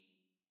be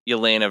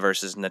Yelena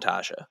versus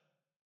Natasha.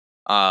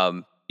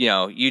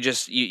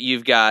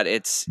 You've got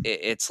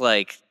it's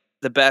like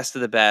the best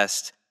of the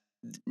best.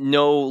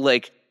 No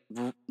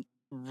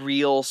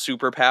real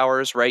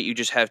superpowers, right? You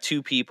just have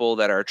two people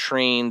that are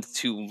trained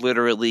to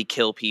literally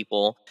kill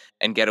people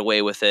and get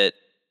away with it,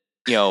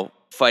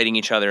 fighting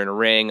each other in a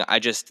ring. I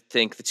just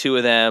think the two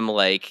of them,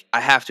 I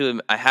have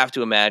to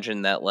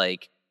imagine that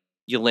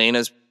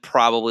Yelena's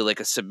probably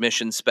a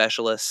submission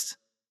specialist,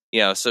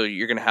 so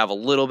you're going to have a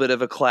little bit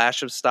of a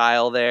clash of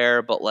style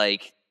there, but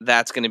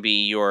that's going to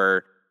be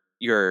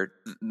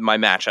my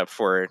matchup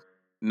for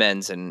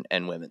men's and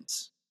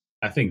women's.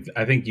 I think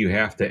you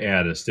have to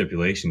add a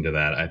stipulation to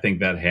that. I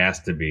think that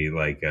has to be a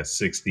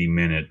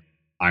 60-minute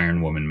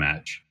Iron Woman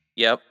match.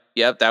 Yep.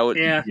 That would,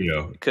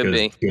 could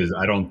be, because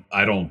I don't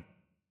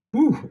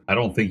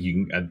think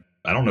you can.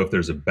 I don't know if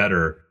there's a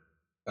better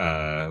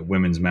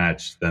women's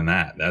match than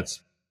that. That's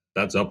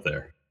up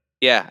there.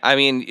 Yeah, I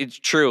mean it's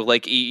true.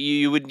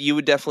 You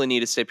would definitely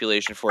need a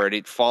stipulation for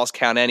it. Falls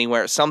count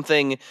anywhere,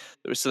 something,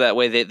 so that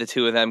way the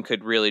two of them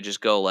could really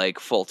just go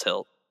full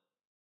tilt.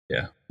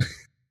 Yeah.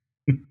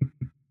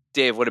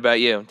 Dave, what about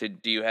you?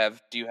 Do you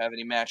have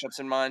any matchups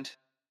in mind?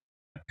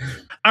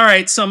 All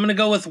right, so I'm going to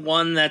go with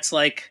one that's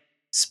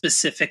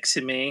specific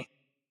to me.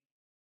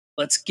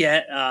 Let's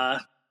get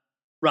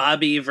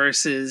Robbie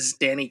versus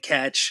Danny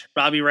Ketch.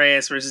 Robbie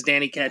Reyes versus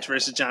Danny Ketch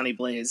versus Johnny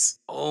Blaze.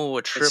 Oh,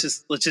 a trip.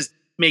 Let's just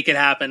make it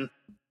happen.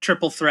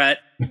 Triple threat.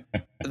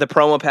 The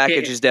promo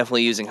package is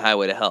definitely using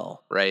Highway to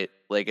Hell, right?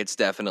 It's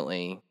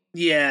definitely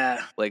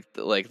the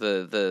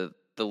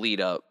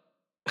lead up.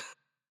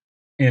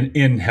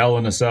 In Hell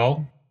in a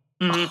Cell.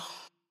 Mm-hmm.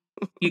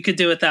 You could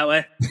do it that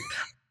way.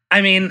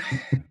 I mean,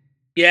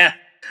 yeah.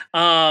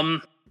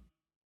 Now,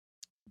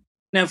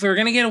 if we were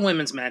going to get a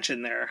women's match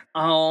in there,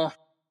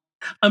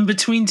 I'm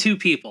between two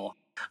people.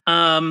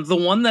 The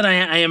one that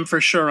I am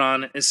for sure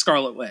on is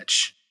Scarlet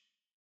Witch.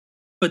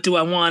 But do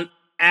I want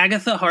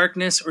Agatha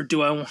Harkness or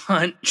do I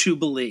want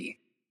Jubilee?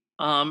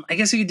 I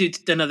guess we could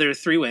do another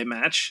three-way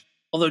match.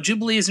 Although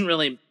Jubilee isn't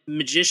really a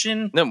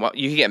magician. No, well,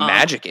 you can get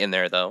magic in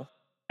there, though.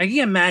 I can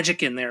get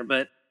magic in there,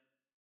 but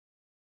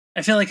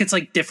I feel like it's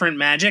different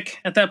magic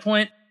at that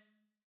point.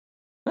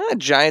 A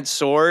giant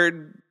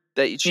sword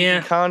that you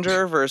can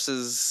conjure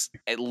versus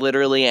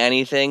literally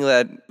anything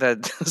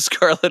that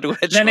Scarlet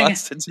Witch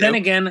wants to do. Then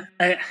again,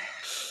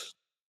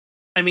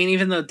 I mean,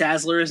 even though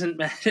Dazzler isn't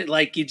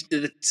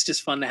it's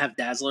just fun to have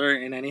Dazzler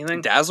in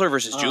anything. Dazzler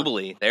versus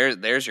Jubilee.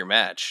 There's your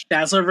match.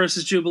 Dazzler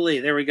versus Jubilee.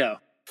 There we go.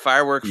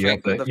 Firework. You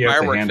have to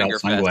hand out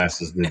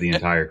sunglasses to the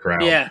entire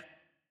crowd. Yeah.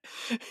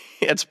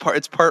 It's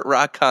part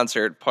rock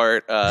concert,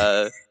 part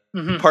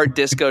part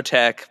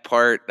discotheque,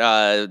 part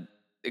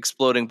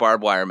exploding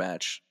barbed wire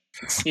match.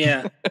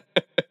 Yeah.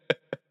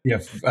 Yeah,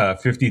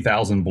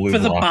 50,000 blue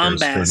blockers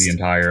for the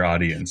entire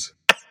audience.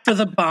 For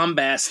the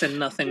bombast and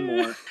nothing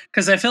more.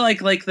 Because I feel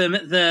like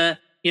the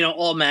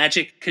all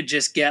Magic could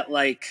just get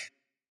like,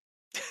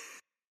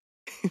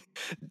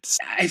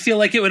 I feel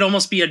like it would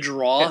almost be a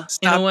draw.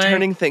 Stop in a way.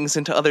 turning things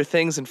into other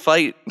things and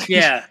fight.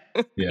 Yeah.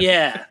 Yeah.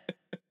 Yeah.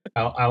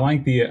 I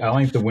like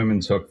the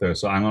women's hook though,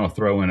 so I'm going to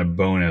throw in a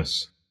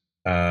bonus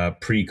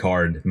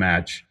pre-card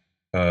match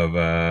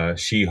of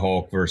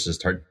She-Hulk versus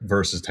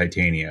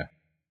Titania.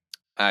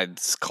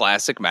 It's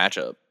classic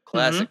matchup.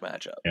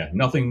 Matchup. Yeah,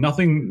 nothing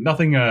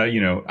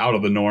out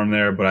of the norm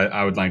there, but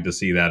I would like to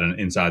see that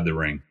inside the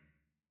ring.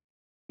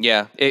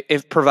 Yeah,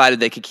 if provided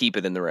they could keep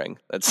it in the ring.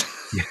 That's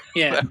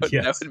Yeah.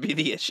 that would be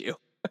the issue.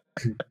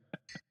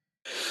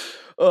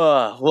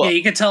 Yeah,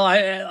 you could tell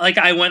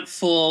I went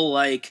full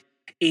like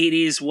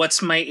 80s.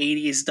 What's my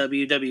 80s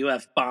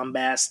WWF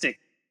bombastic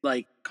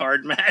like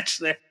card match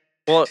there?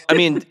 Well, I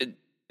mean,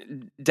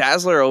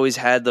 Dazzler always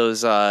had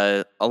those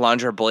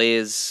Alundra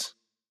Blaze,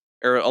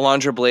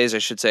 I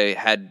should say,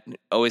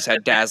 always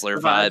had Dazzler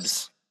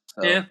vibes.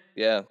 So,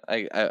 yeah,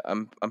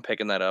 I'm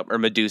picking that up. Or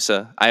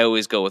Medusa. I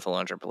always go with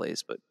Alundra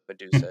Blaze, but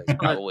Medusa is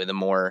probably the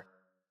more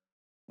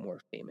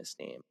famous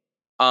name.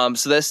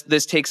 So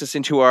this takes us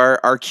into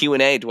our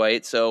Q&A,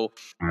 Dwight. So,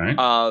 all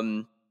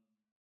right.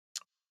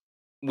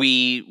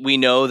 We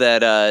know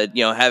that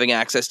having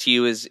access to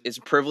you is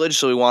a privilege,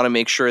 so we want to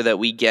make sure that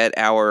we get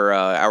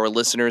our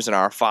listeners and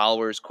our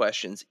followers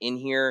questions in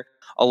here,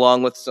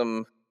 along with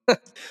some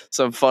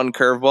fun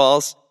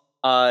curveballs.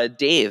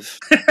 Dave,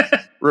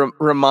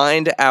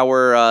 remind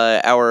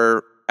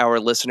our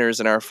listeners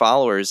and our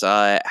followers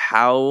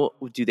how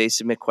do they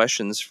submit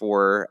questions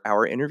for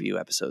our interview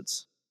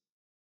episodes?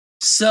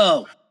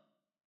 So,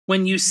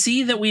 when you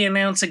see that we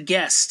announce a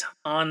guest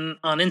on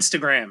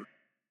Instagram,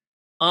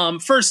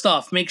 first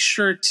off, make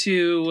sure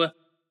to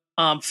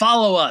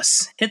follow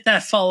us, hit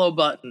that follow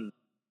button,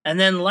 and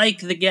then like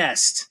the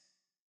guest,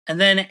 and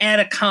then add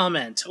a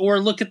comment or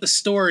look at the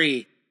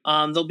story.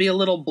 There'll be a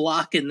little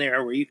block in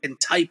there where you can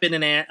type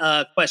in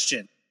a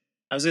question.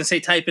 I was going to say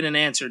type in an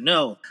answer.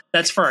 No,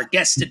 that's for our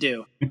guest to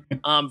do.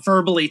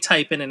 Verbally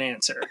type in an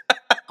answer.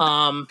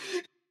 And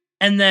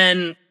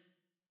then,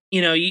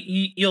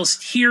 you'll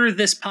hear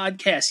this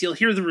podcast. You'll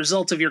hear the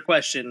result of your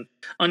question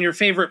on your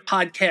favorite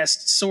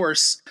podcast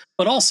source,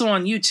 but also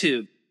on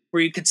YouTube,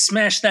 where you could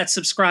smash that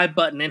subscribe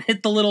button and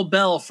hit the little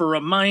bell for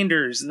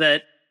reminders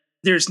that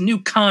there's new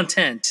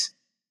content.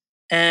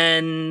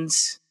 And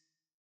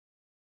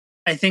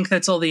I think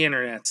that's all the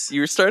internet.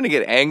 You were starting to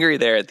get angry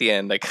there at the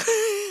end. Like,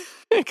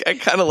 I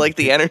kind of like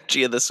the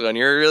energy of this one.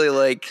 You're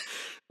really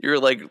you're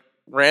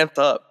ramped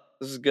up.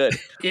 This is good.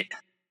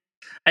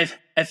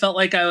 I felt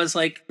like I was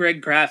like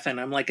Greg Graffin.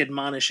 I'm like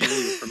admonishing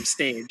you from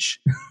stage.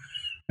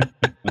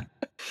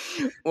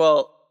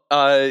 Well,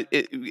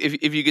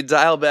 if you could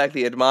dial back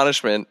the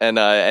admonishment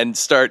and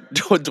start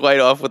Dwight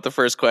off with the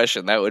first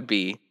question, that would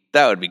be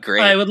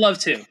great. I would love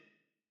to.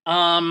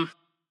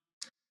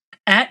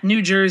 At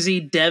New Jersey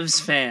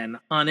Devs Fan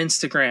on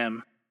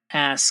Instagram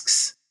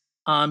asks,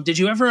 did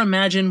you ever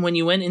imagine when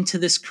you went into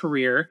this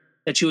career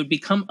that you would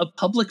become a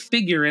public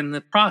figure in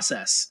the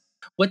process?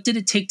 What did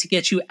it take to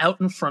get you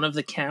out in front of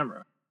the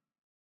camera?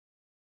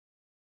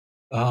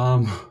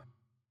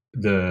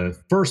 The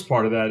first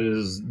part of that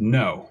is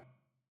no.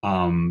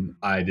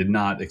 I did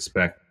not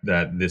expect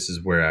that this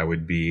is where I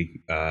would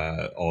be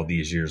all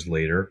these years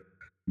later.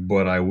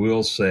 But I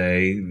will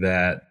say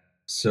that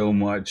so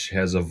much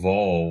has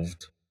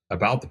evolved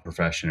about the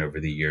profession over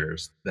the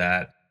years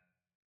that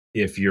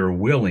if you're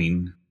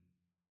willing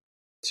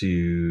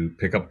to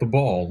pick up the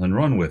ball and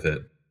run with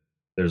it,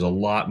 there's a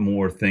lot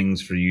more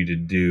things for you to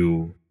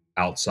do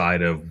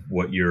outside of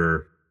what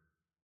your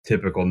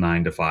typical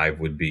 9-to-5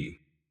 would be.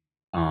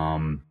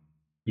 In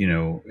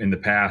the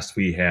past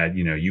we had,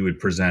 you would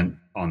present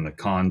on the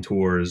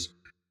contours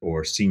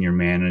or senior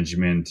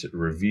management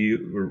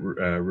reviews.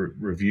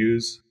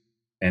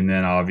 And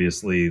then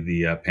obviously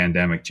the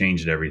pandemic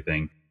changed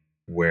everything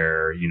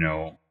where,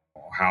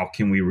 how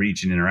can we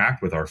reach and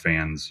interact with our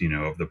fans,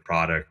 of the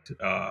product?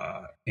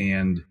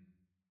 And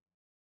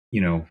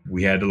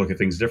we had to look at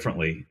things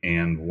differently.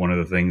 And one of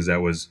the things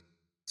that was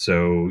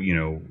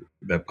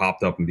that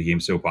popped up and became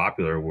so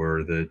popular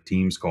were the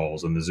Teams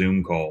calls and the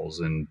Zoom calls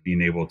and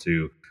being able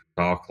to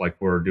talk like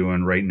we're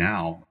doing right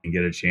now and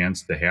get a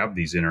chance to have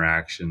these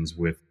interactions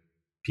with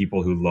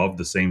people who love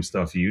the same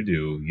stuff you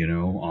do,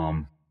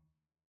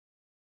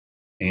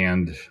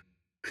 and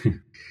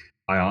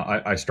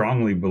I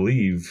strongly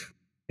believe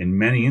in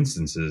many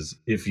instances,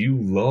 if you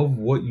love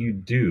what you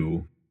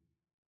do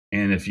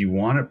and if you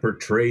want it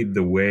portrayed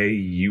the way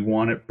you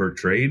want it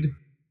portrayed,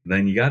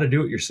 then you got to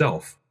do it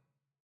yourself,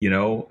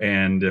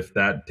 and if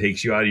that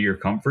takes you out of your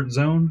comfort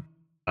zone,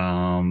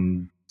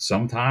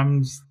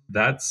 sometimes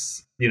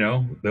that's,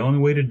 the only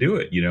way to do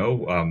it.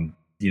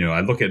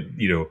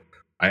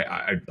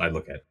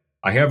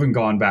 I haven't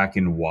gone back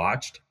and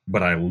watched,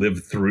 but I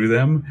lived through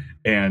them.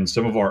 And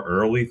some of our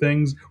early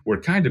things were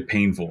kind of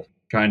painful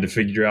trying to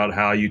figure out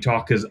how you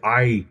talk. Cause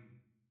I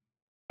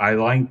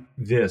like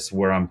this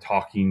where I'm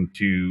talking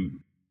to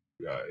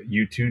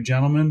you two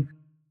gentlemen,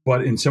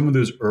 but in some of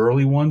those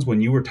early ones, when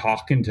you were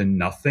talking to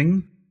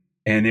nothing,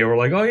 And they were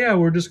like, "Oh yeah,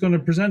 we're just going to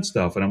present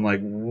stuff." And I'm like,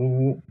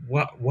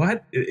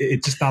 "What?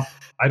 It's just not.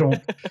 I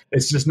don't.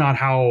 It's just not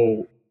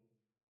how.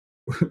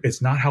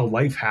 It's not how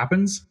life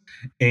happens,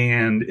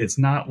 and it's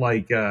not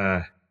like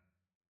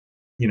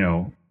you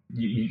know."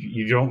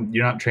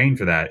 You're not trained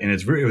for that, and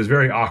it was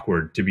very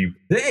awkward to be,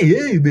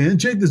 hey man,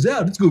 check this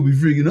out, it's gonna be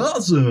freaking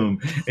awesome,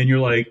 and you're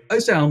like, I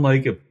sound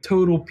like a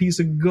total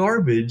piece of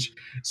garbage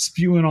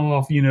spewing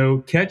off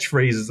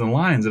catchphrases and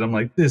lines, and I'm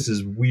like, this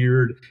is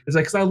weird. It's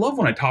like, because I love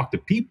when I talk to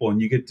people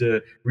and you get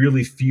to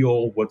really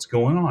feel what's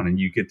going on and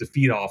you get to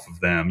feed off of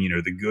them,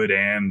 the good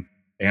and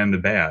the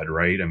bad,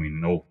 right? I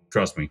mean,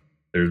 trust me,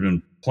 there's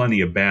been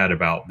plenty of bad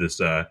about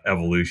this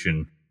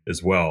evolution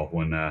as well,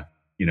 when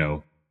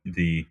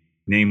the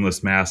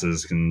nameless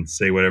masses can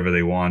say whatever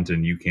they want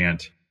and you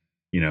can't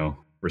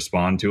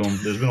respond to them.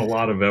 There's been a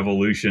lot of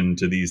evolution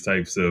to these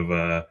types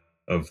of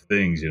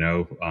things.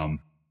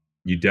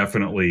 You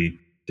definitely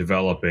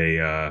develop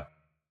a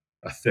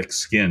thick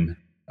skin,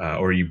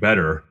 or you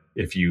better,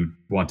 if you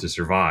want to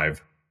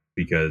survive,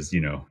 because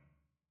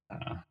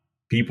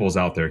peoples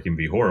out there can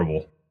be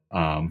horrible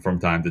from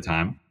time to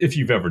time. If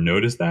you've ever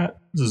noticed that,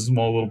 it's a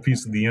small little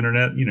piece of the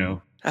internet.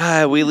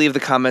 We leave the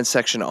comment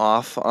section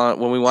off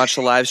when we watch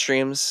the live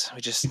streams.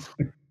 We just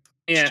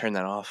turn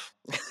that off.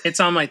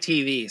 It's on my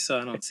TV, so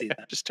I don't see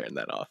that. Just turn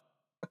that off.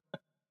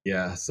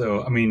 Yeah.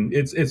 So I mean,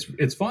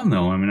 it's fun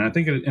though. I mean, I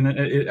think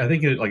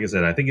like I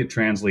said, I think it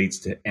translates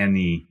to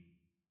any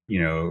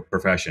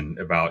profession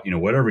about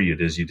whatever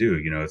it is you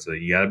do. It's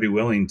you got to be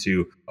willing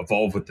to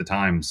evolve with the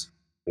times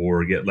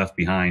or get left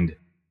behind,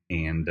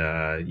 and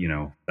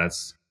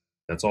that's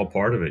all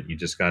part of it. You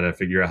just got to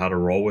figure out how to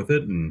roll with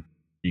it, and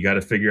you got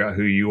to figure out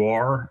who you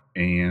are,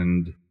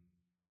 and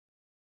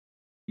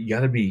you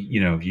got to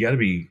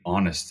be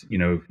honest.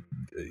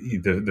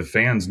 The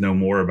fans know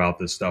more about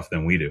this stuff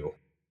than we do,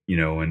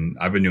 and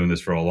I've been doing this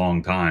for a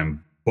long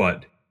time,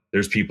 but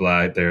there's people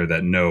out there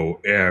that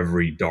know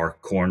every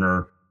dark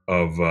corner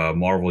of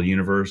Marvel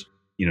Universe.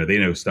 They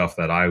know stuff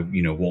that I,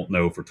 won't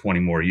know for 20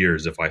 more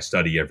years if I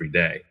study every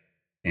day.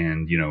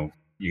 And, you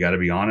got to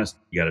be honest.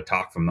 You got to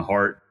talk from the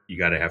heart. You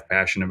got to have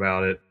passion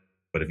about it.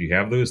 But if you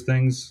have those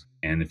things,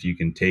 and if you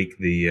can take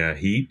the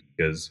heat,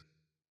 because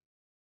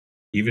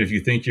even if you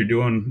think you're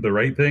doing the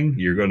right thing,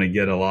 you're going to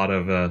get a lot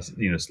of,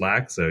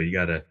 slack. So you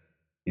got to,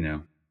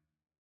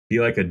 be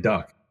like a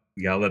duck.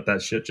 You got to let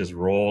that shit just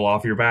roll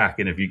off your back.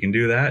 And if you can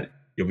do that,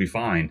 you'll be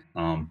fine.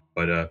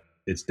 But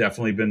it's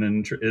definitely been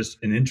an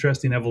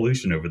interesting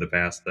evolution over the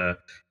past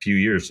few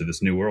years to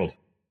this new world.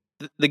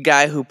 The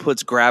guy who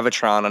puts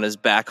Gravitron on his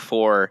back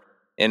four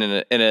in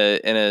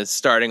a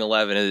starting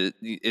 11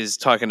 is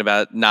talking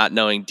about not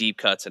knowing deep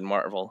cuts in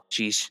Marvel.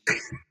 Jeez.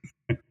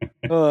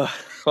 Well,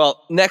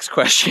 next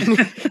question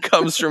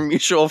comes from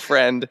mutual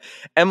friend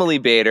Emily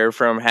Bader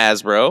from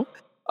Hasbro,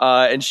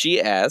 and she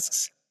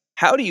asks,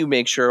 how do you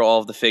make sure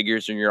all of the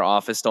figures in your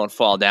office don't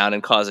fall down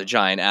and cause a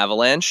giant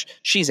avalanche?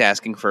 She's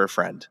asking for a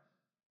friend.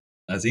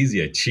 That's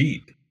easy. I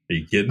cheat. Are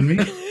you kidding me?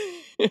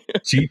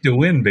 Cheat to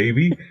win,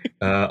 baby.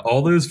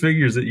 All those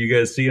figures that you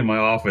guys see in my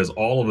office,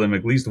 all of them,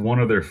 at least one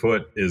of their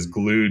foot is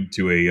glued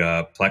to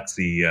a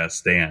plexi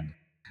stand.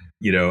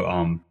 Which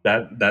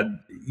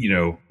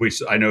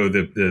I know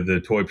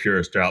the toy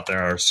purists out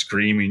there are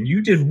screaming,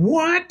 you did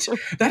what?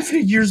 That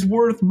figure's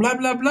worth blah,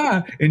 blah,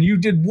 blah. And you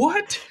did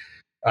what?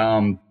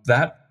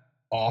 That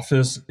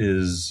office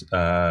is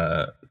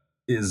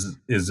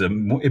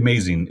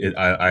amazing.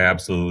 I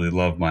absolutely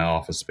love my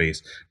office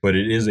space, but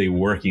it is a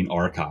working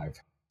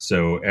archive.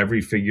 So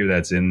every figure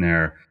that's in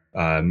there,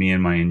 me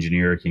and my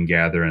engineer can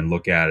gather and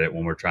look at it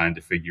when we're trying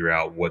to figure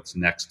out what's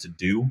next to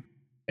do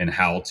and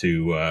how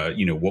to,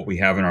 what we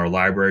have in our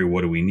library,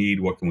 what do we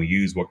need, what can we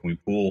use, what can we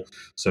pull.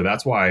 So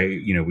that's why,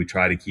 we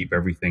try to keep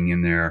everything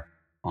in there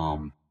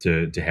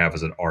to have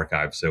as an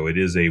archive. So it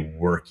is a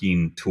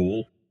working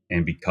tool.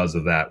 And because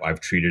of that,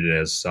 I've treated it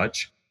as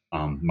such.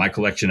 My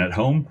collection at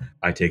home,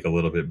 I take a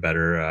little bit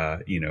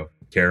better,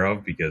 care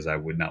of, because I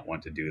would not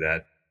want to do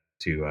that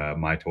to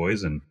my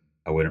toys. And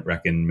I wouldn't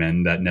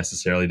recommend that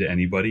necessarily to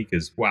anybody,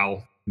 because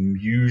while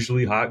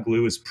usually hot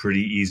glue is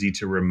pretty easy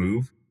to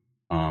remove,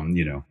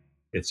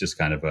 it's just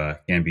kind of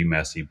can be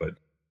messy, but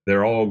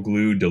they're all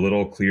glued to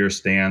little clear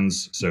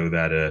stands so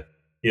that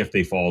if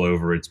they fall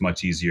over, it's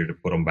much easier to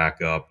put them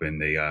back up,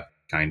 and they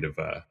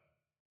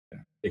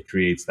it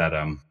creates that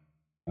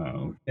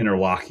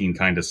interlocking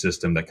kind of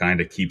system that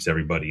kind of keeps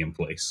everybody in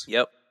place.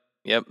 Yep.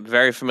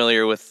 Very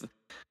familiar with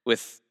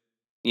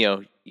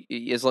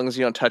as long as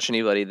you don't touch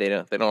anybody,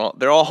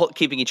 they're all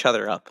keeping each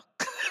other up.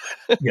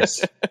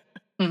 Yes.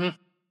 Mm-hmm.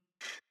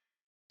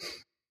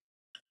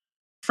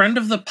 Friend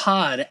of the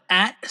pod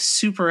at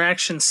Super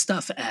Action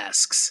Stuff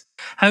asks,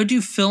 how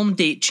do film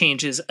date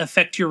changes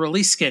affect your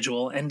release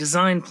schedule and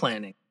design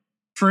planning?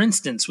 For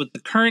instance, with the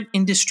current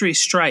industry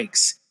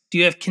strikes, do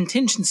you have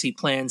contingency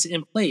plans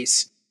in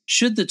place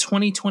should the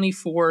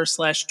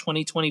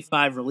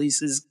 2024/2025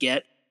 releases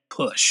get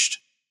pushed?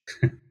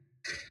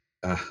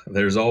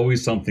 There's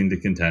always something to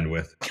contend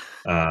with.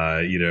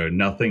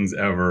 Nothing's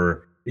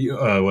ever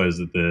what is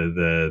it?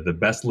 The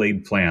best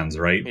laid plans,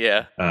 right?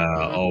 Yeah.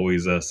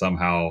 Always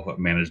somehow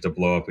manage to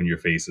blow up in your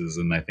faces,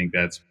 and I think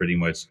that's pretty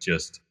much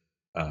just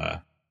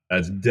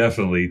that's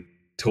definitely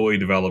toy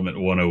development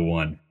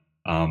 101.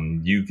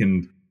 You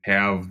can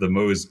have the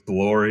most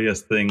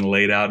glorious thing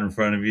laid out in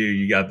front of you.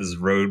 You got this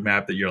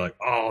roadmap that you're like,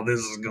 oh, this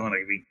is going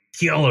to be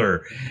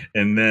killer,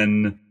 and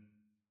then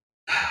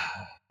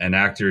an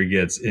actor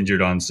gets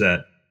injured on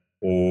set,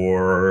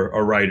 or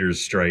a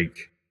writer's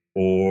strike,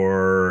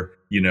 or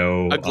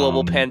a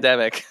global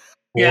pandemic.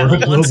 Yeah,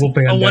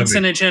 a once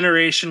in a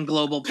generation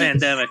global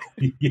pandemic.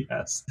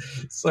 Yes.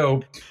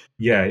 So,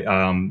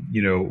 yeah,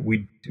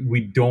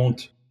 we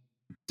don't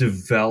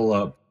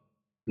develop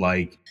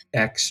like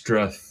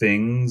extra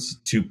things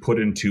to put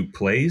into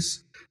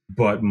place,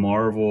 but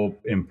Marvel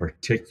in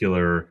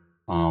particular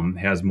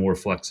has more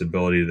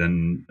flexibility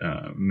than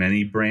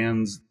many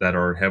brands that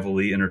are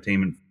heavily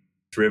entertainment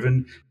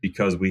driven,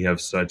 because we have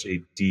such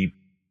a deep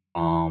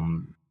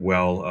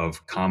well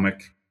of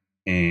comic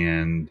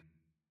and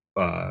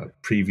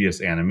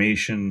previous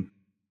animation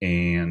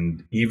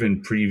and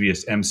even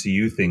previous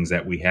MCU things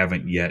that we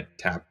haven't yet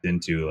tapped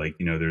into. Like,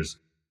 there's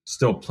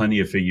still plenty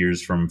of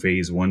figures from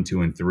phase 1,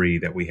 2, and 3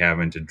 that we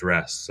haven't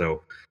addressed.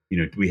 So,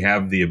 we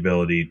have the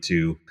ability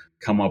to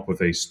come up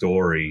with a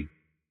story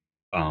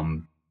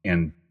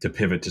and to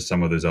pivot to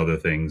some of those other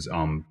things.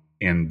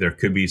 And there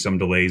could be some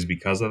delays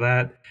because of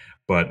that.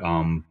 But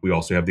we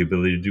also have the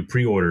ability to do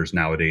pre-orders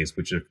nowadays,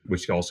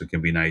 which also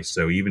can be nice.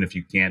 So even if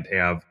you can't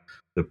have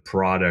the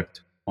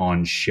product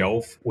on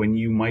shelf when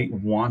you might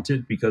want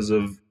it because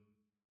of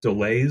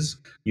delays,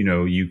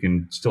 you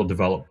can still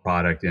develop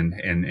product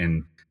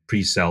and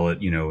pre-sell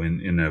it,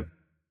 in a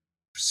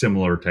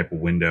similar type of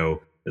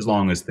window, as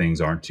long as things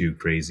aren't too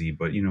crazy.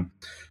 But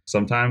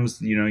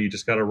sometimes you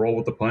just got to roll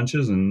with the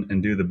punches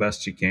and do the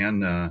best you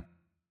can.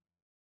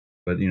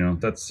 But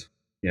that's,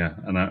 yeah,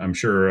 and I'm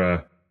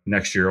sure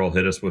next year will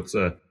hit us with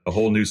a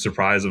whole new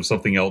surprise of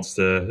something else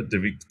to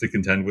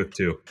contend with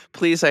too.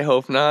 Please, I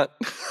hope not.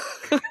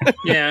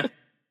 Yeah.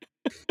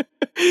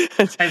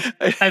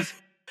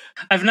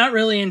 I've not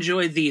really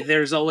enjoyed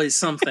there's always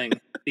something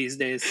these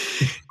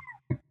days.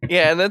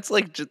 Yeah, and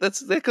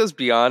that goes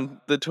beyond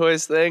the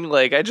toys thing.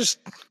 Like,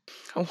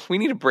 we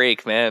need a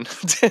break, man.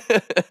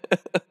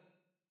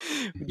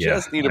 We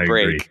just need a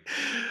break.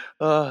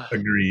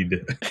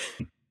 Agreed.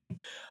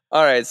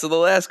 All right, so the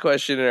last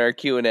question in our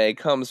Q&A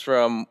comes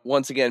from,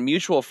 once again,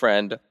 mutual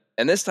friend,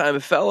 and this time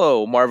a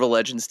fellow Marvel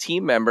Legends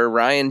team member,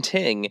 Ryan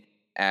Ting,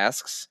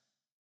 asks,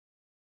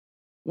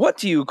 what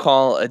do you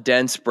call a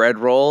dense bread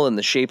roll in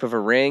the shape of a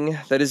ring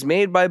that is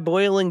made by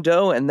boiling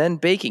dough and then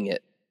baking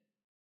it?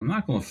 I'm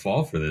not going to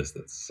fall for this,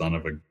 that son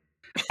of a...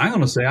 I'm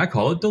going to say I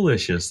call it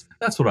delicious.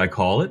 That's what I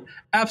call it.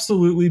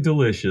 Absolutely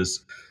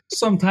delicious.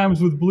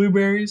 Sometimes with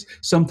blueberries,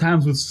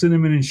 sometimes with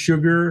cinnamon and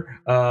sugar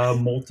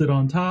malted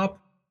on top.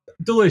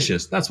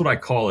 Delicious. That's what I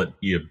call it,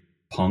 you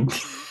punk.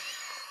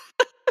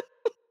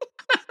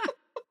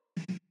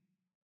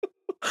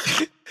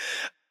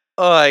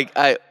 Oh,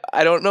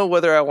 I don't know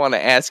whether I want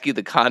to ask you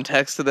the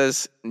context of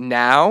this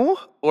now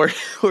or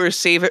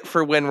save it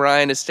for when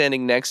Ryan is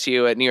standing next to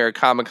you at New York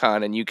Comic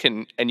Con and you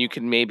can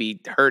maybe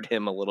hurt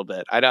him a little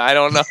bit. I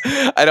don't know.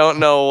 I don't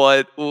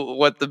know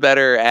what the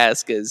better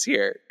ask is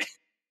here.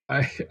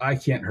 I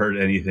can't hurt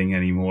anything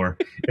anymore.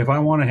 If I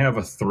want to have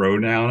a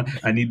throwdown,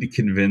 I need to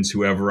convince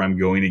whoever I'm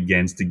going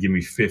against to give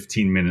me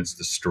 15 minutes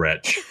to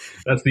stretch.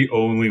 That's the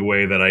only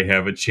way that I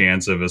have a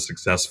chance of a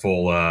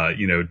successful,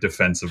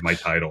 defense of my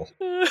title.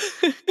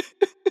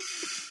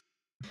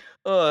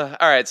 All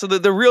right. So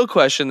the real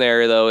question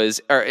there, though, is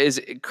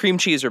cream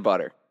cheese or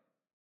butter?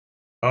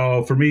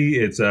 Oh, for me,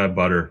 it's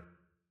butter.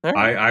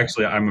 Right.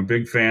 I'm a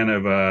big fan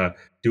of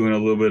doing a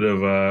little bit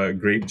of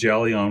grape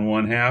jelly on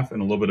one half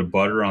and a little bit of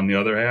butter on the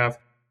other half,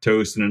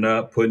 toasting it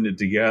up, putting it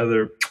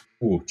together.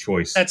 Ooh,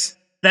 choice.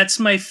 That's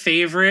my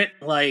favorite.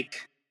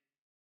 Like,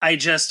 I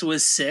just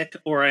was sick,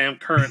 or I am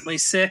currently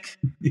sick.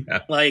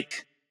 Yeah.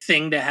 Like,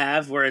 thing to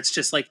have, where it's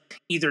just like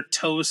either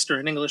toast or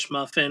an English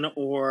muffin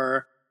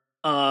or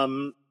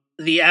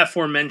the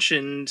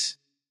aforementioned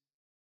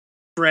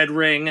bread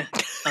ring.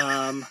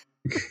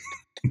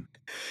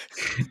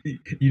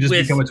 You just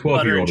become a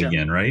 12-year-old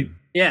again, right?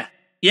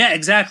 Yeah,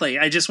 exactly.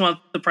 I just want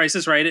the Price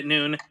is Right at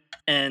noon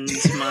and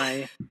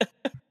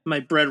my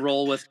bread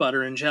roll with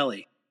butter and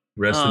jelly.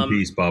 Rest in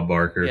peace, Bob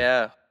Barker.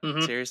 Yeah,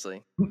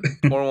 seriously,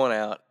 pour one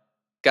out.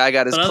 Guy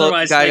got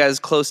as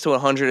close to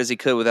 100 as he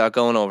could without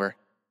going over.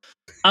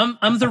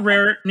 I'm the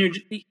rare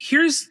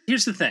Here's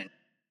the thing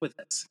with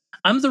this.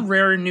 I'm the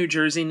rare New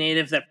Jersey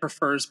native that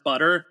prefers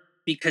butter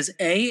because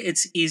A,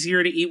 it's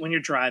easier to eat when you're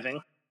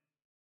driving.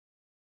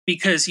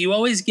 Because you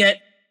always get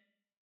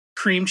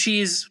cream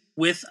cheese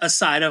with a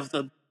side of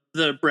the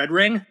bread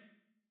ring.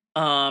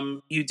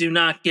 You do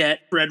not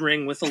get bread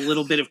ring with a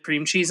little bit of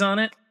cream cheese on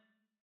it.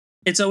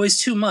 It's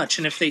always too much,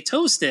 and if they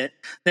toast it,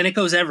 then it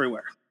goes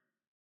everywhere.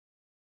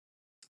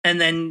 And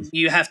then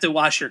you have to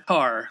wash your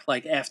car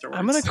like afterwards.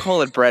 I'm gonna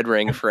call it bread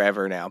ring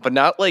forever now, but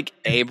not like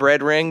a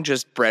bread ring,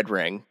 just bread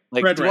ring.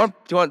 Like, bread ring.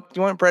 Do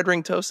you want bread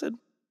ring toasted?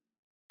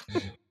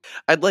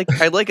 I'd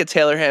like a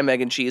Taylor ham,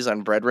 egg, and cheese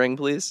on bread ring,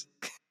 please.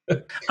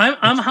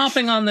 I'm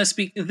hopping on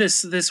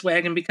this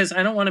wagon because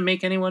I don't want to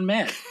make anyone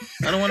mad.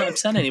 I don't want to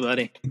upset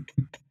anybody.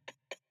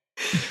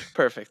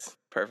 Perfect.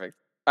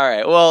 All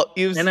right. Well,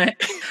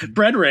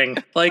 bread ring.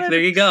 Like there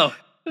you go.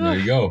 There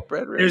you go.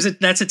 Bread ring.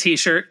 That's a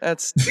t-shirt.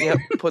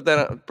 Put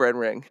that on bread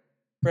ring.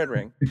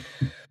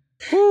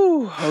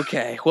 Whew,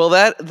 okay. Well,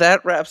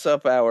 that wraps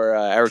up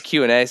our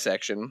Q&A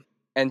section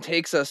and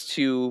takes us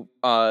to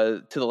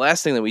the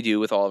last thing that we do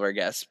with all of our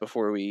guests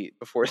before we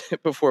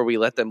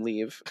let them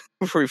leave,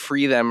 before we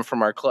free them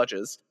from our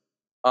clutches.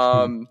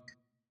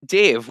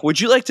 Dave, would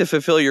you like to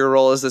fulfill your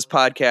role as this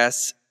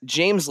podcast's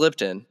James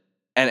Lipton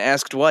and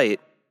ask Dwight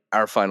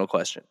our final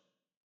question?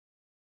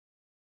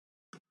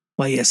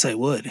 Why, yes, I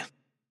would.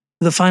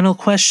 The final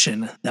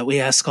question that we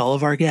ask all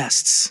of our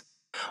guests: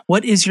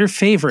 what is your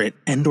favorite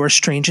and/or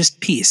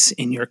strangest piece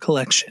in your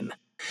collection?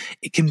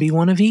 It can be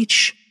one of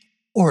each,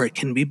 or it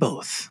can be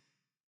both.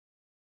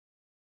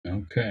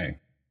 Okay.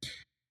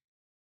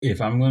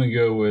 If I'm going to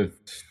go with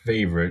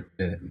favorite,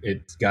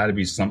 it's got to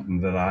be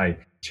something that I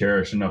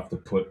cherish enough to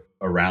put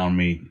around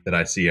me that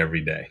I see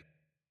every day.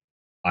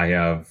 I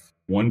have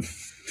one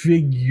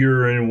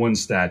figure and one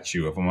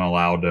statue, if I'm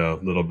allowed a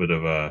little bit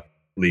of a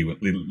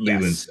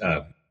Leland's.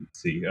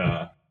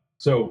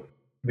 So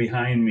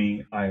behind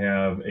me, I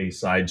have a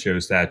sideshow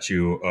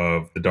statue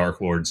of the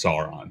Dark Lord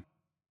Sauron.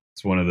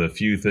 It's one of the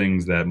few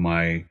things that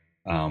my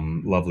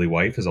lovely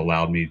wife has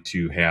allowed me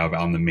to have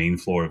on the main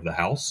floor of the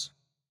house.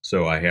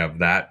 So I have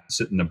that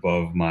sitting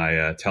above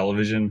my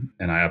television,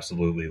 and I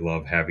absolutely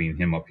love having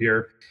him up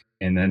here.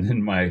 And then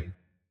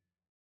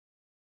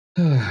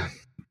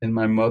in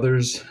my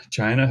mother's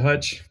china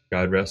hutch,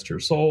 God rest her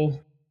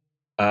soul,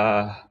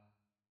 I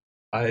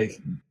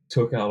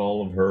took out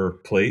all of her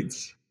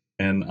plates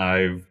and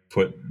I've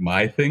put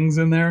my things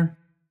in there.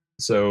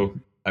 So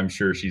I'm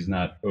sure she's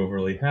not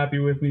overly happy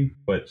with me,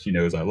 but she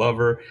knows I love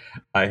her.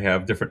 I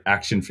have different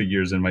action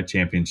figures in my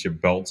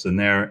championship belts in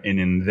there.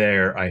 And in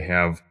there, I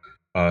have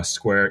a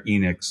Square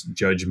Enix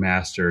Judge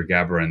Master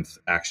Gabarinth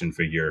action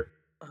figure.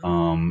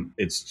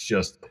 It's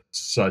just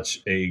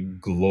such a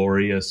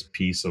glorious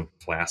piece of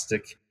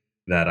plastic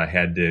that I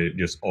had to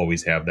just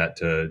always have that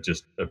to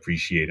just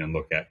appreciate and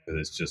look at, because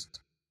it's just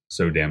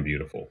so damn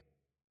beautiful.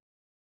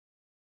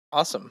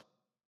 Awesome.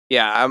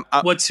 Yeah.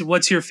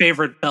 What's your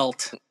favorite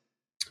belt?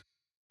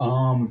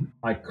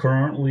 I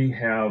currently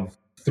have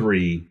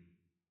 3,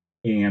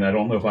 and I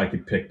don't know if I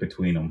could pick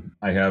between them.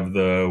 I have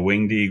the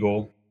Winged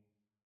Eagle,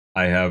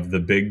 I have the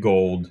Big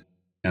Gold,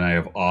 and I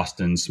have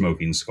Austin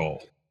Smoking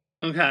Skull.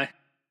 Okay.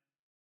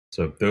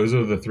 So those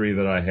are the 3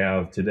 that I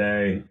have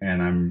today,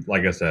 and I'm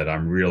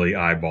really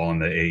eyeballing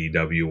the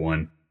AEW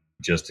one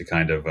just to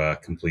kind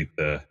of complete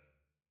the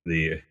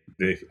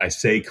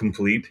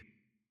complete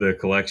the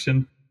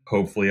collection.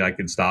 Hopefully, I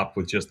can stop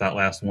with just that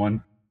last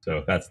one.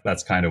 So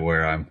that's kind of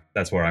where I'm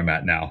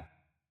at now.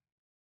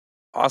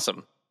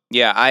 Awesome.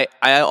 Yeah,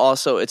 I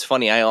also, it's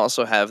funny, I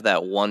also have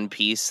that one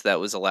piece that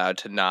was allowed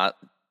to not,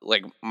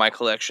 like, my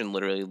collection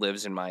literally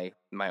lives in my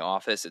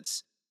office.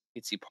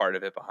 You can see part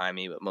of it behind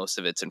me, but most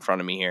of it's in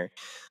front of me here.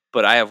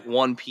 But I have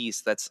one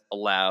piece that's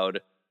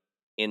allowed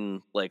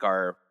in, like,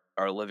 our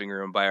living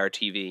room by our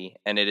TV,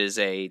 and it's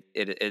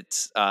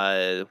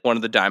one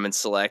of the Diamond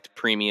Select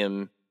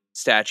premium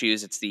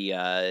statues. It's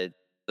the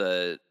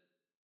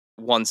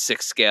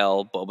 1/6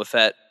 scale Boba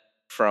Fett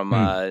from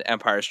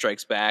Empire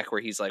Strikes Back,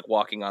 where he's like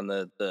walking on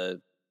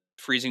the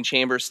freezing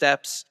chamber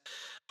steps.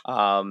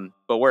 But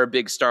we're a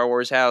big Star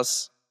Wars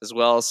house as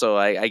well, so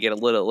I get a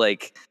little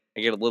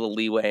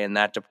leeway in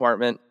that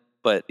department.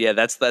 But yeah,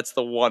 that's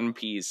the one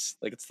piece.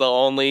 Like, it's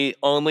the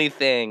only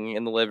thing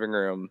in the living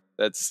room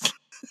that's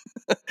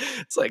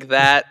it's like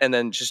that, and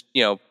then just,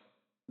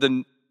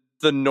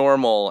 the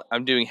normal,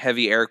 I'm doing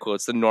heavy air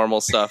quotes, the normal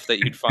stuff that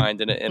you'd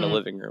find in a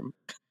living room.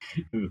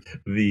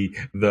 The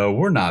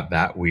we're not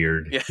that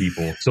weird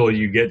people till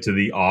you get to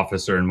the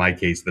office, or in my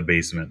case, the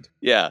basement.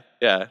 Yeah.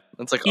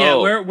 It's like,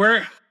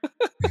 we're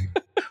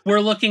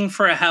looking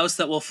for a house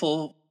that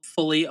will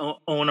fully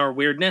own our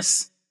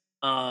weirdness.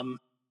 And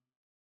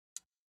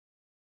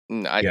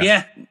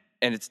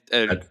it's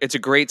a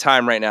great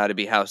time right now to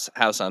be house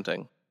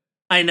hunting.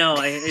 I know,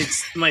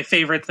 it's my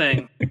favorite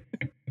thing.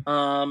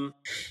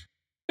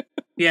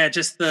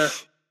 Just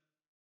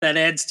that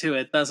adds to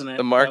it, doesn't it?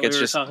 The market's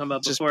just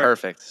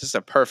perfect. It's just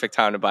a perfect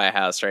time to buy a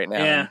house right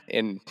now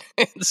in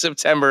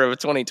September of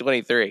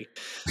 2023.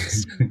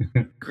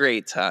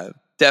 Great time.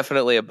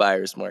 Definitely a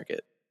buyer's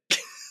market.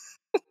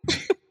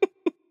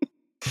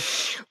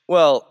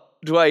 Well,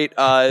 Dwight,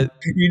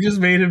 you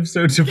just made him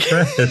so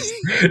depressed.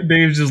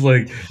 Dave's just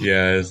like,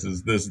 yeah, this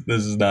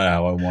is not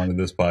how I wanted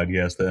this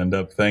podcast to end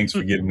up. Thanks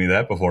for giving me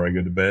that before I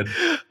go to bed.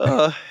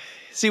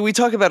 See, we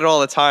talk about it all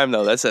the time,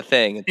 though. That's the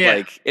thing.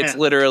 It's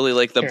literally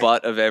like the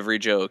butt of every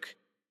joke.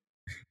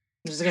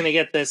 I'm just gonna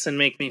get this and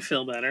make me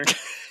feel better.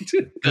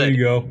 There you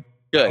go.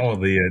 Good. Oh,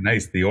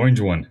 the orange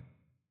one.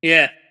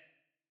 Yeah,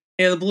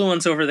 the blue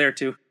one's over there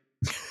too.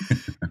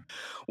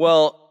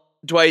 Well,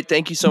 Dwight,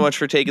 thank you so much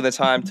for taking the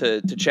time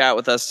to chat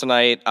with us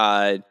tonight.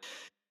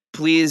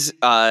 please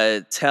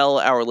tell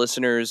our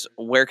listeners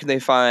where can they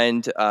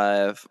find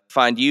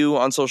you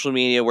on social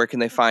media, where can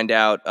they find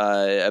out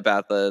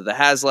about the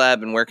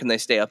HasLab, and where can they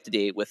stay up to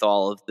date with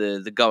all of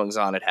the goings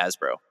on at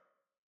Hasbro.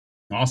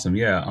 Awesome.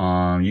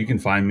 Yeah. You can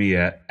find me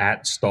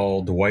at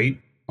Stall Dwight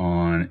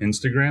on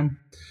Instagram.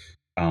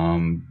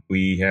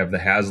 We have the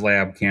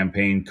HasLab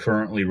campaign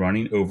currently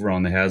running over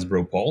on the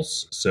Hasbro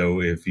Pulse.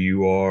 So if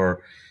you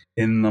are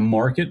in the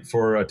market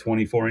for a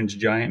 24-inch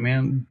Giant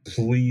Man,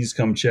 please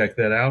come check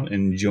that out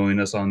and join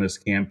us on this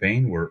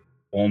campaign. We're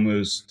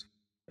almost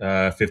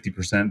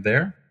 50%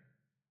 there.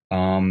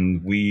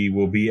 We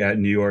will be at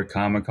New York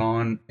Comic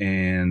Con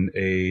in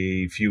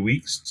a few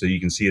weeks, so you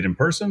can see it in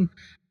person.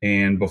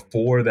 And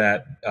before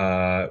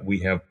that, we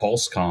have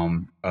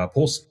PulseCon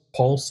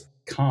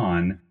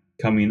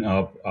coming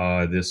up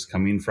this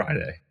coming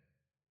Friday.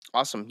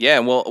 Awesome. Yeah,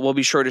 and we'll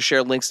be sure to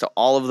share links to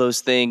all of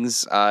those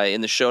things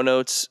in the show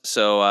notes,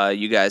 so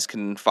you guys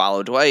can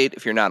follow Dwight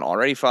if you're not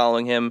already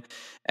following him,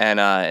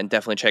 and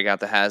definitely check out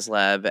the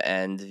HasLab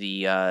and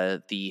the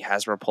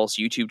Hasbro Pulse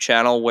YouTube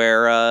channel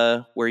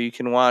where you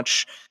can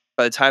watch.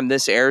 By the time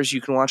this airs,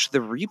 you can watch the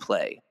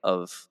replay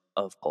of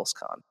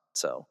PulseCon.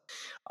 So,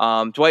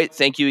 Dwight,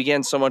 thank you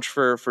again so much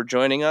for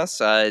joining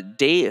us.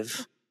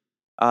 Dave,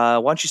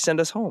 why don't you send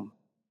us home?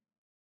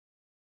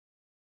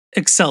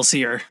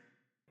 Excelsior.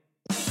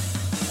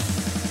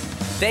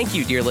 Thank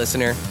you, dear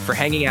listener, for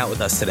hanging out with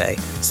us today.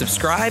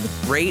 Subscribe,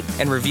 rate,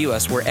 and review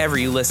us wherever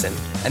you listen,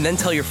 and then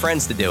tell your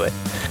friends to do it.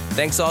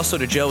 Thanks also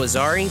to Joe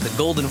Azari, the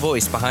golden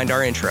voice behind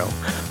our intro.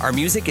 Our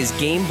music is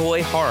Game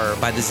Boy Horror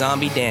by the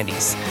Zombie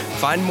Dandies.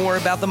 Find more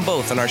about them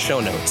both on our show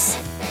notes.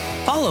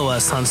 Follow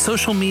us on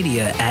social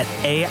media at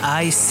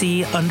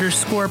AIC_podcast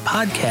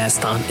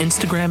on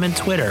Instagram and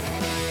Twitter.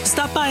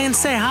 Stop by and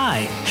say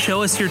hi,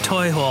 show us your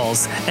toy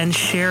hauls, and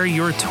share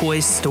your toy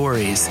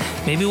stories.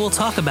 Maybe we'll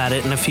talk about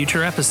it in a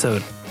future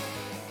episode.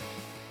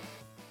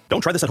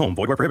 Don't try this at home.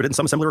 Void where prohibited and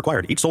some assembly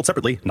required. Each sold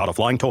separately, not a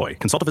flying toy.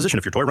 Consult a physician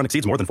if your toy run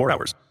exceeds more than 4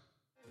 hours.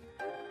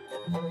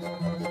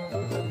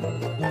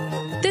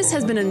 This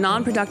has been a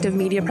non-productive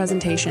media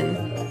presentation.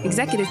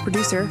 Executive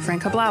producer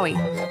Frank Hablawi.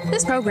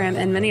 This program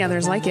and many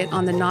others like it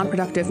on the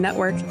Non-Productive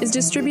Network is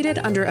distributed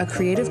under a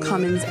Creative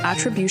Commons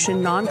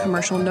Attribution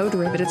Non-Commercial No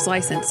Derivatives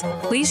license.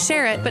 Please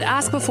share it, but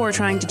ask before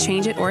trying to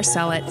change it or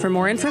sell it. For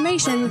more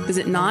information,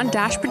 visit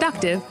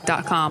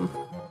non-productive.com.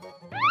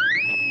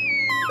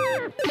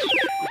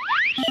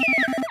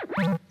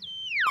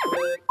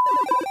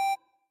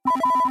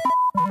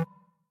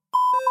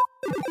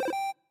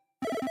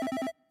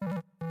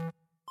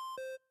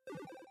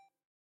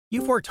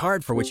 You've worked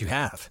hard for what you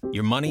have.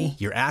 Your money,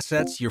 your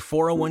assets, your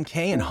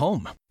 401k, and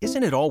home.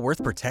 Isn't it all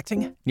worth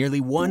protecting? Nearly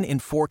 1 in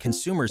 4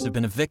 consumers have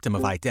been a victim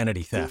of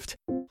identity theft.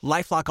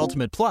 LifeLock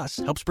Ultimate Plus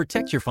helps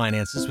protect your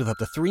finances with up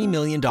to $3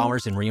 million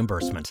in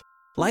reimbursement.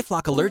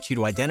 LifeLock alerts you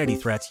to identity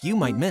threats you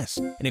might miss.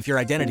 And if your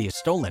identity is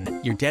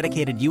stolen, your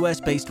dedicated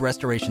U.S.-based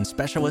restoration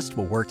specialist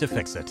will work to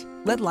fix it.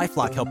 Let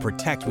LifeLock help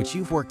protect what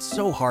you've worked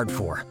so hard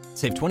for.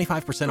 Save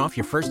 25% off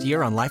your first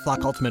year on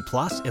LifeLock Ultimate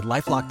Plus at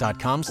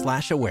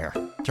LifeLock.com/aware.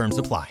 Terms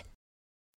apply.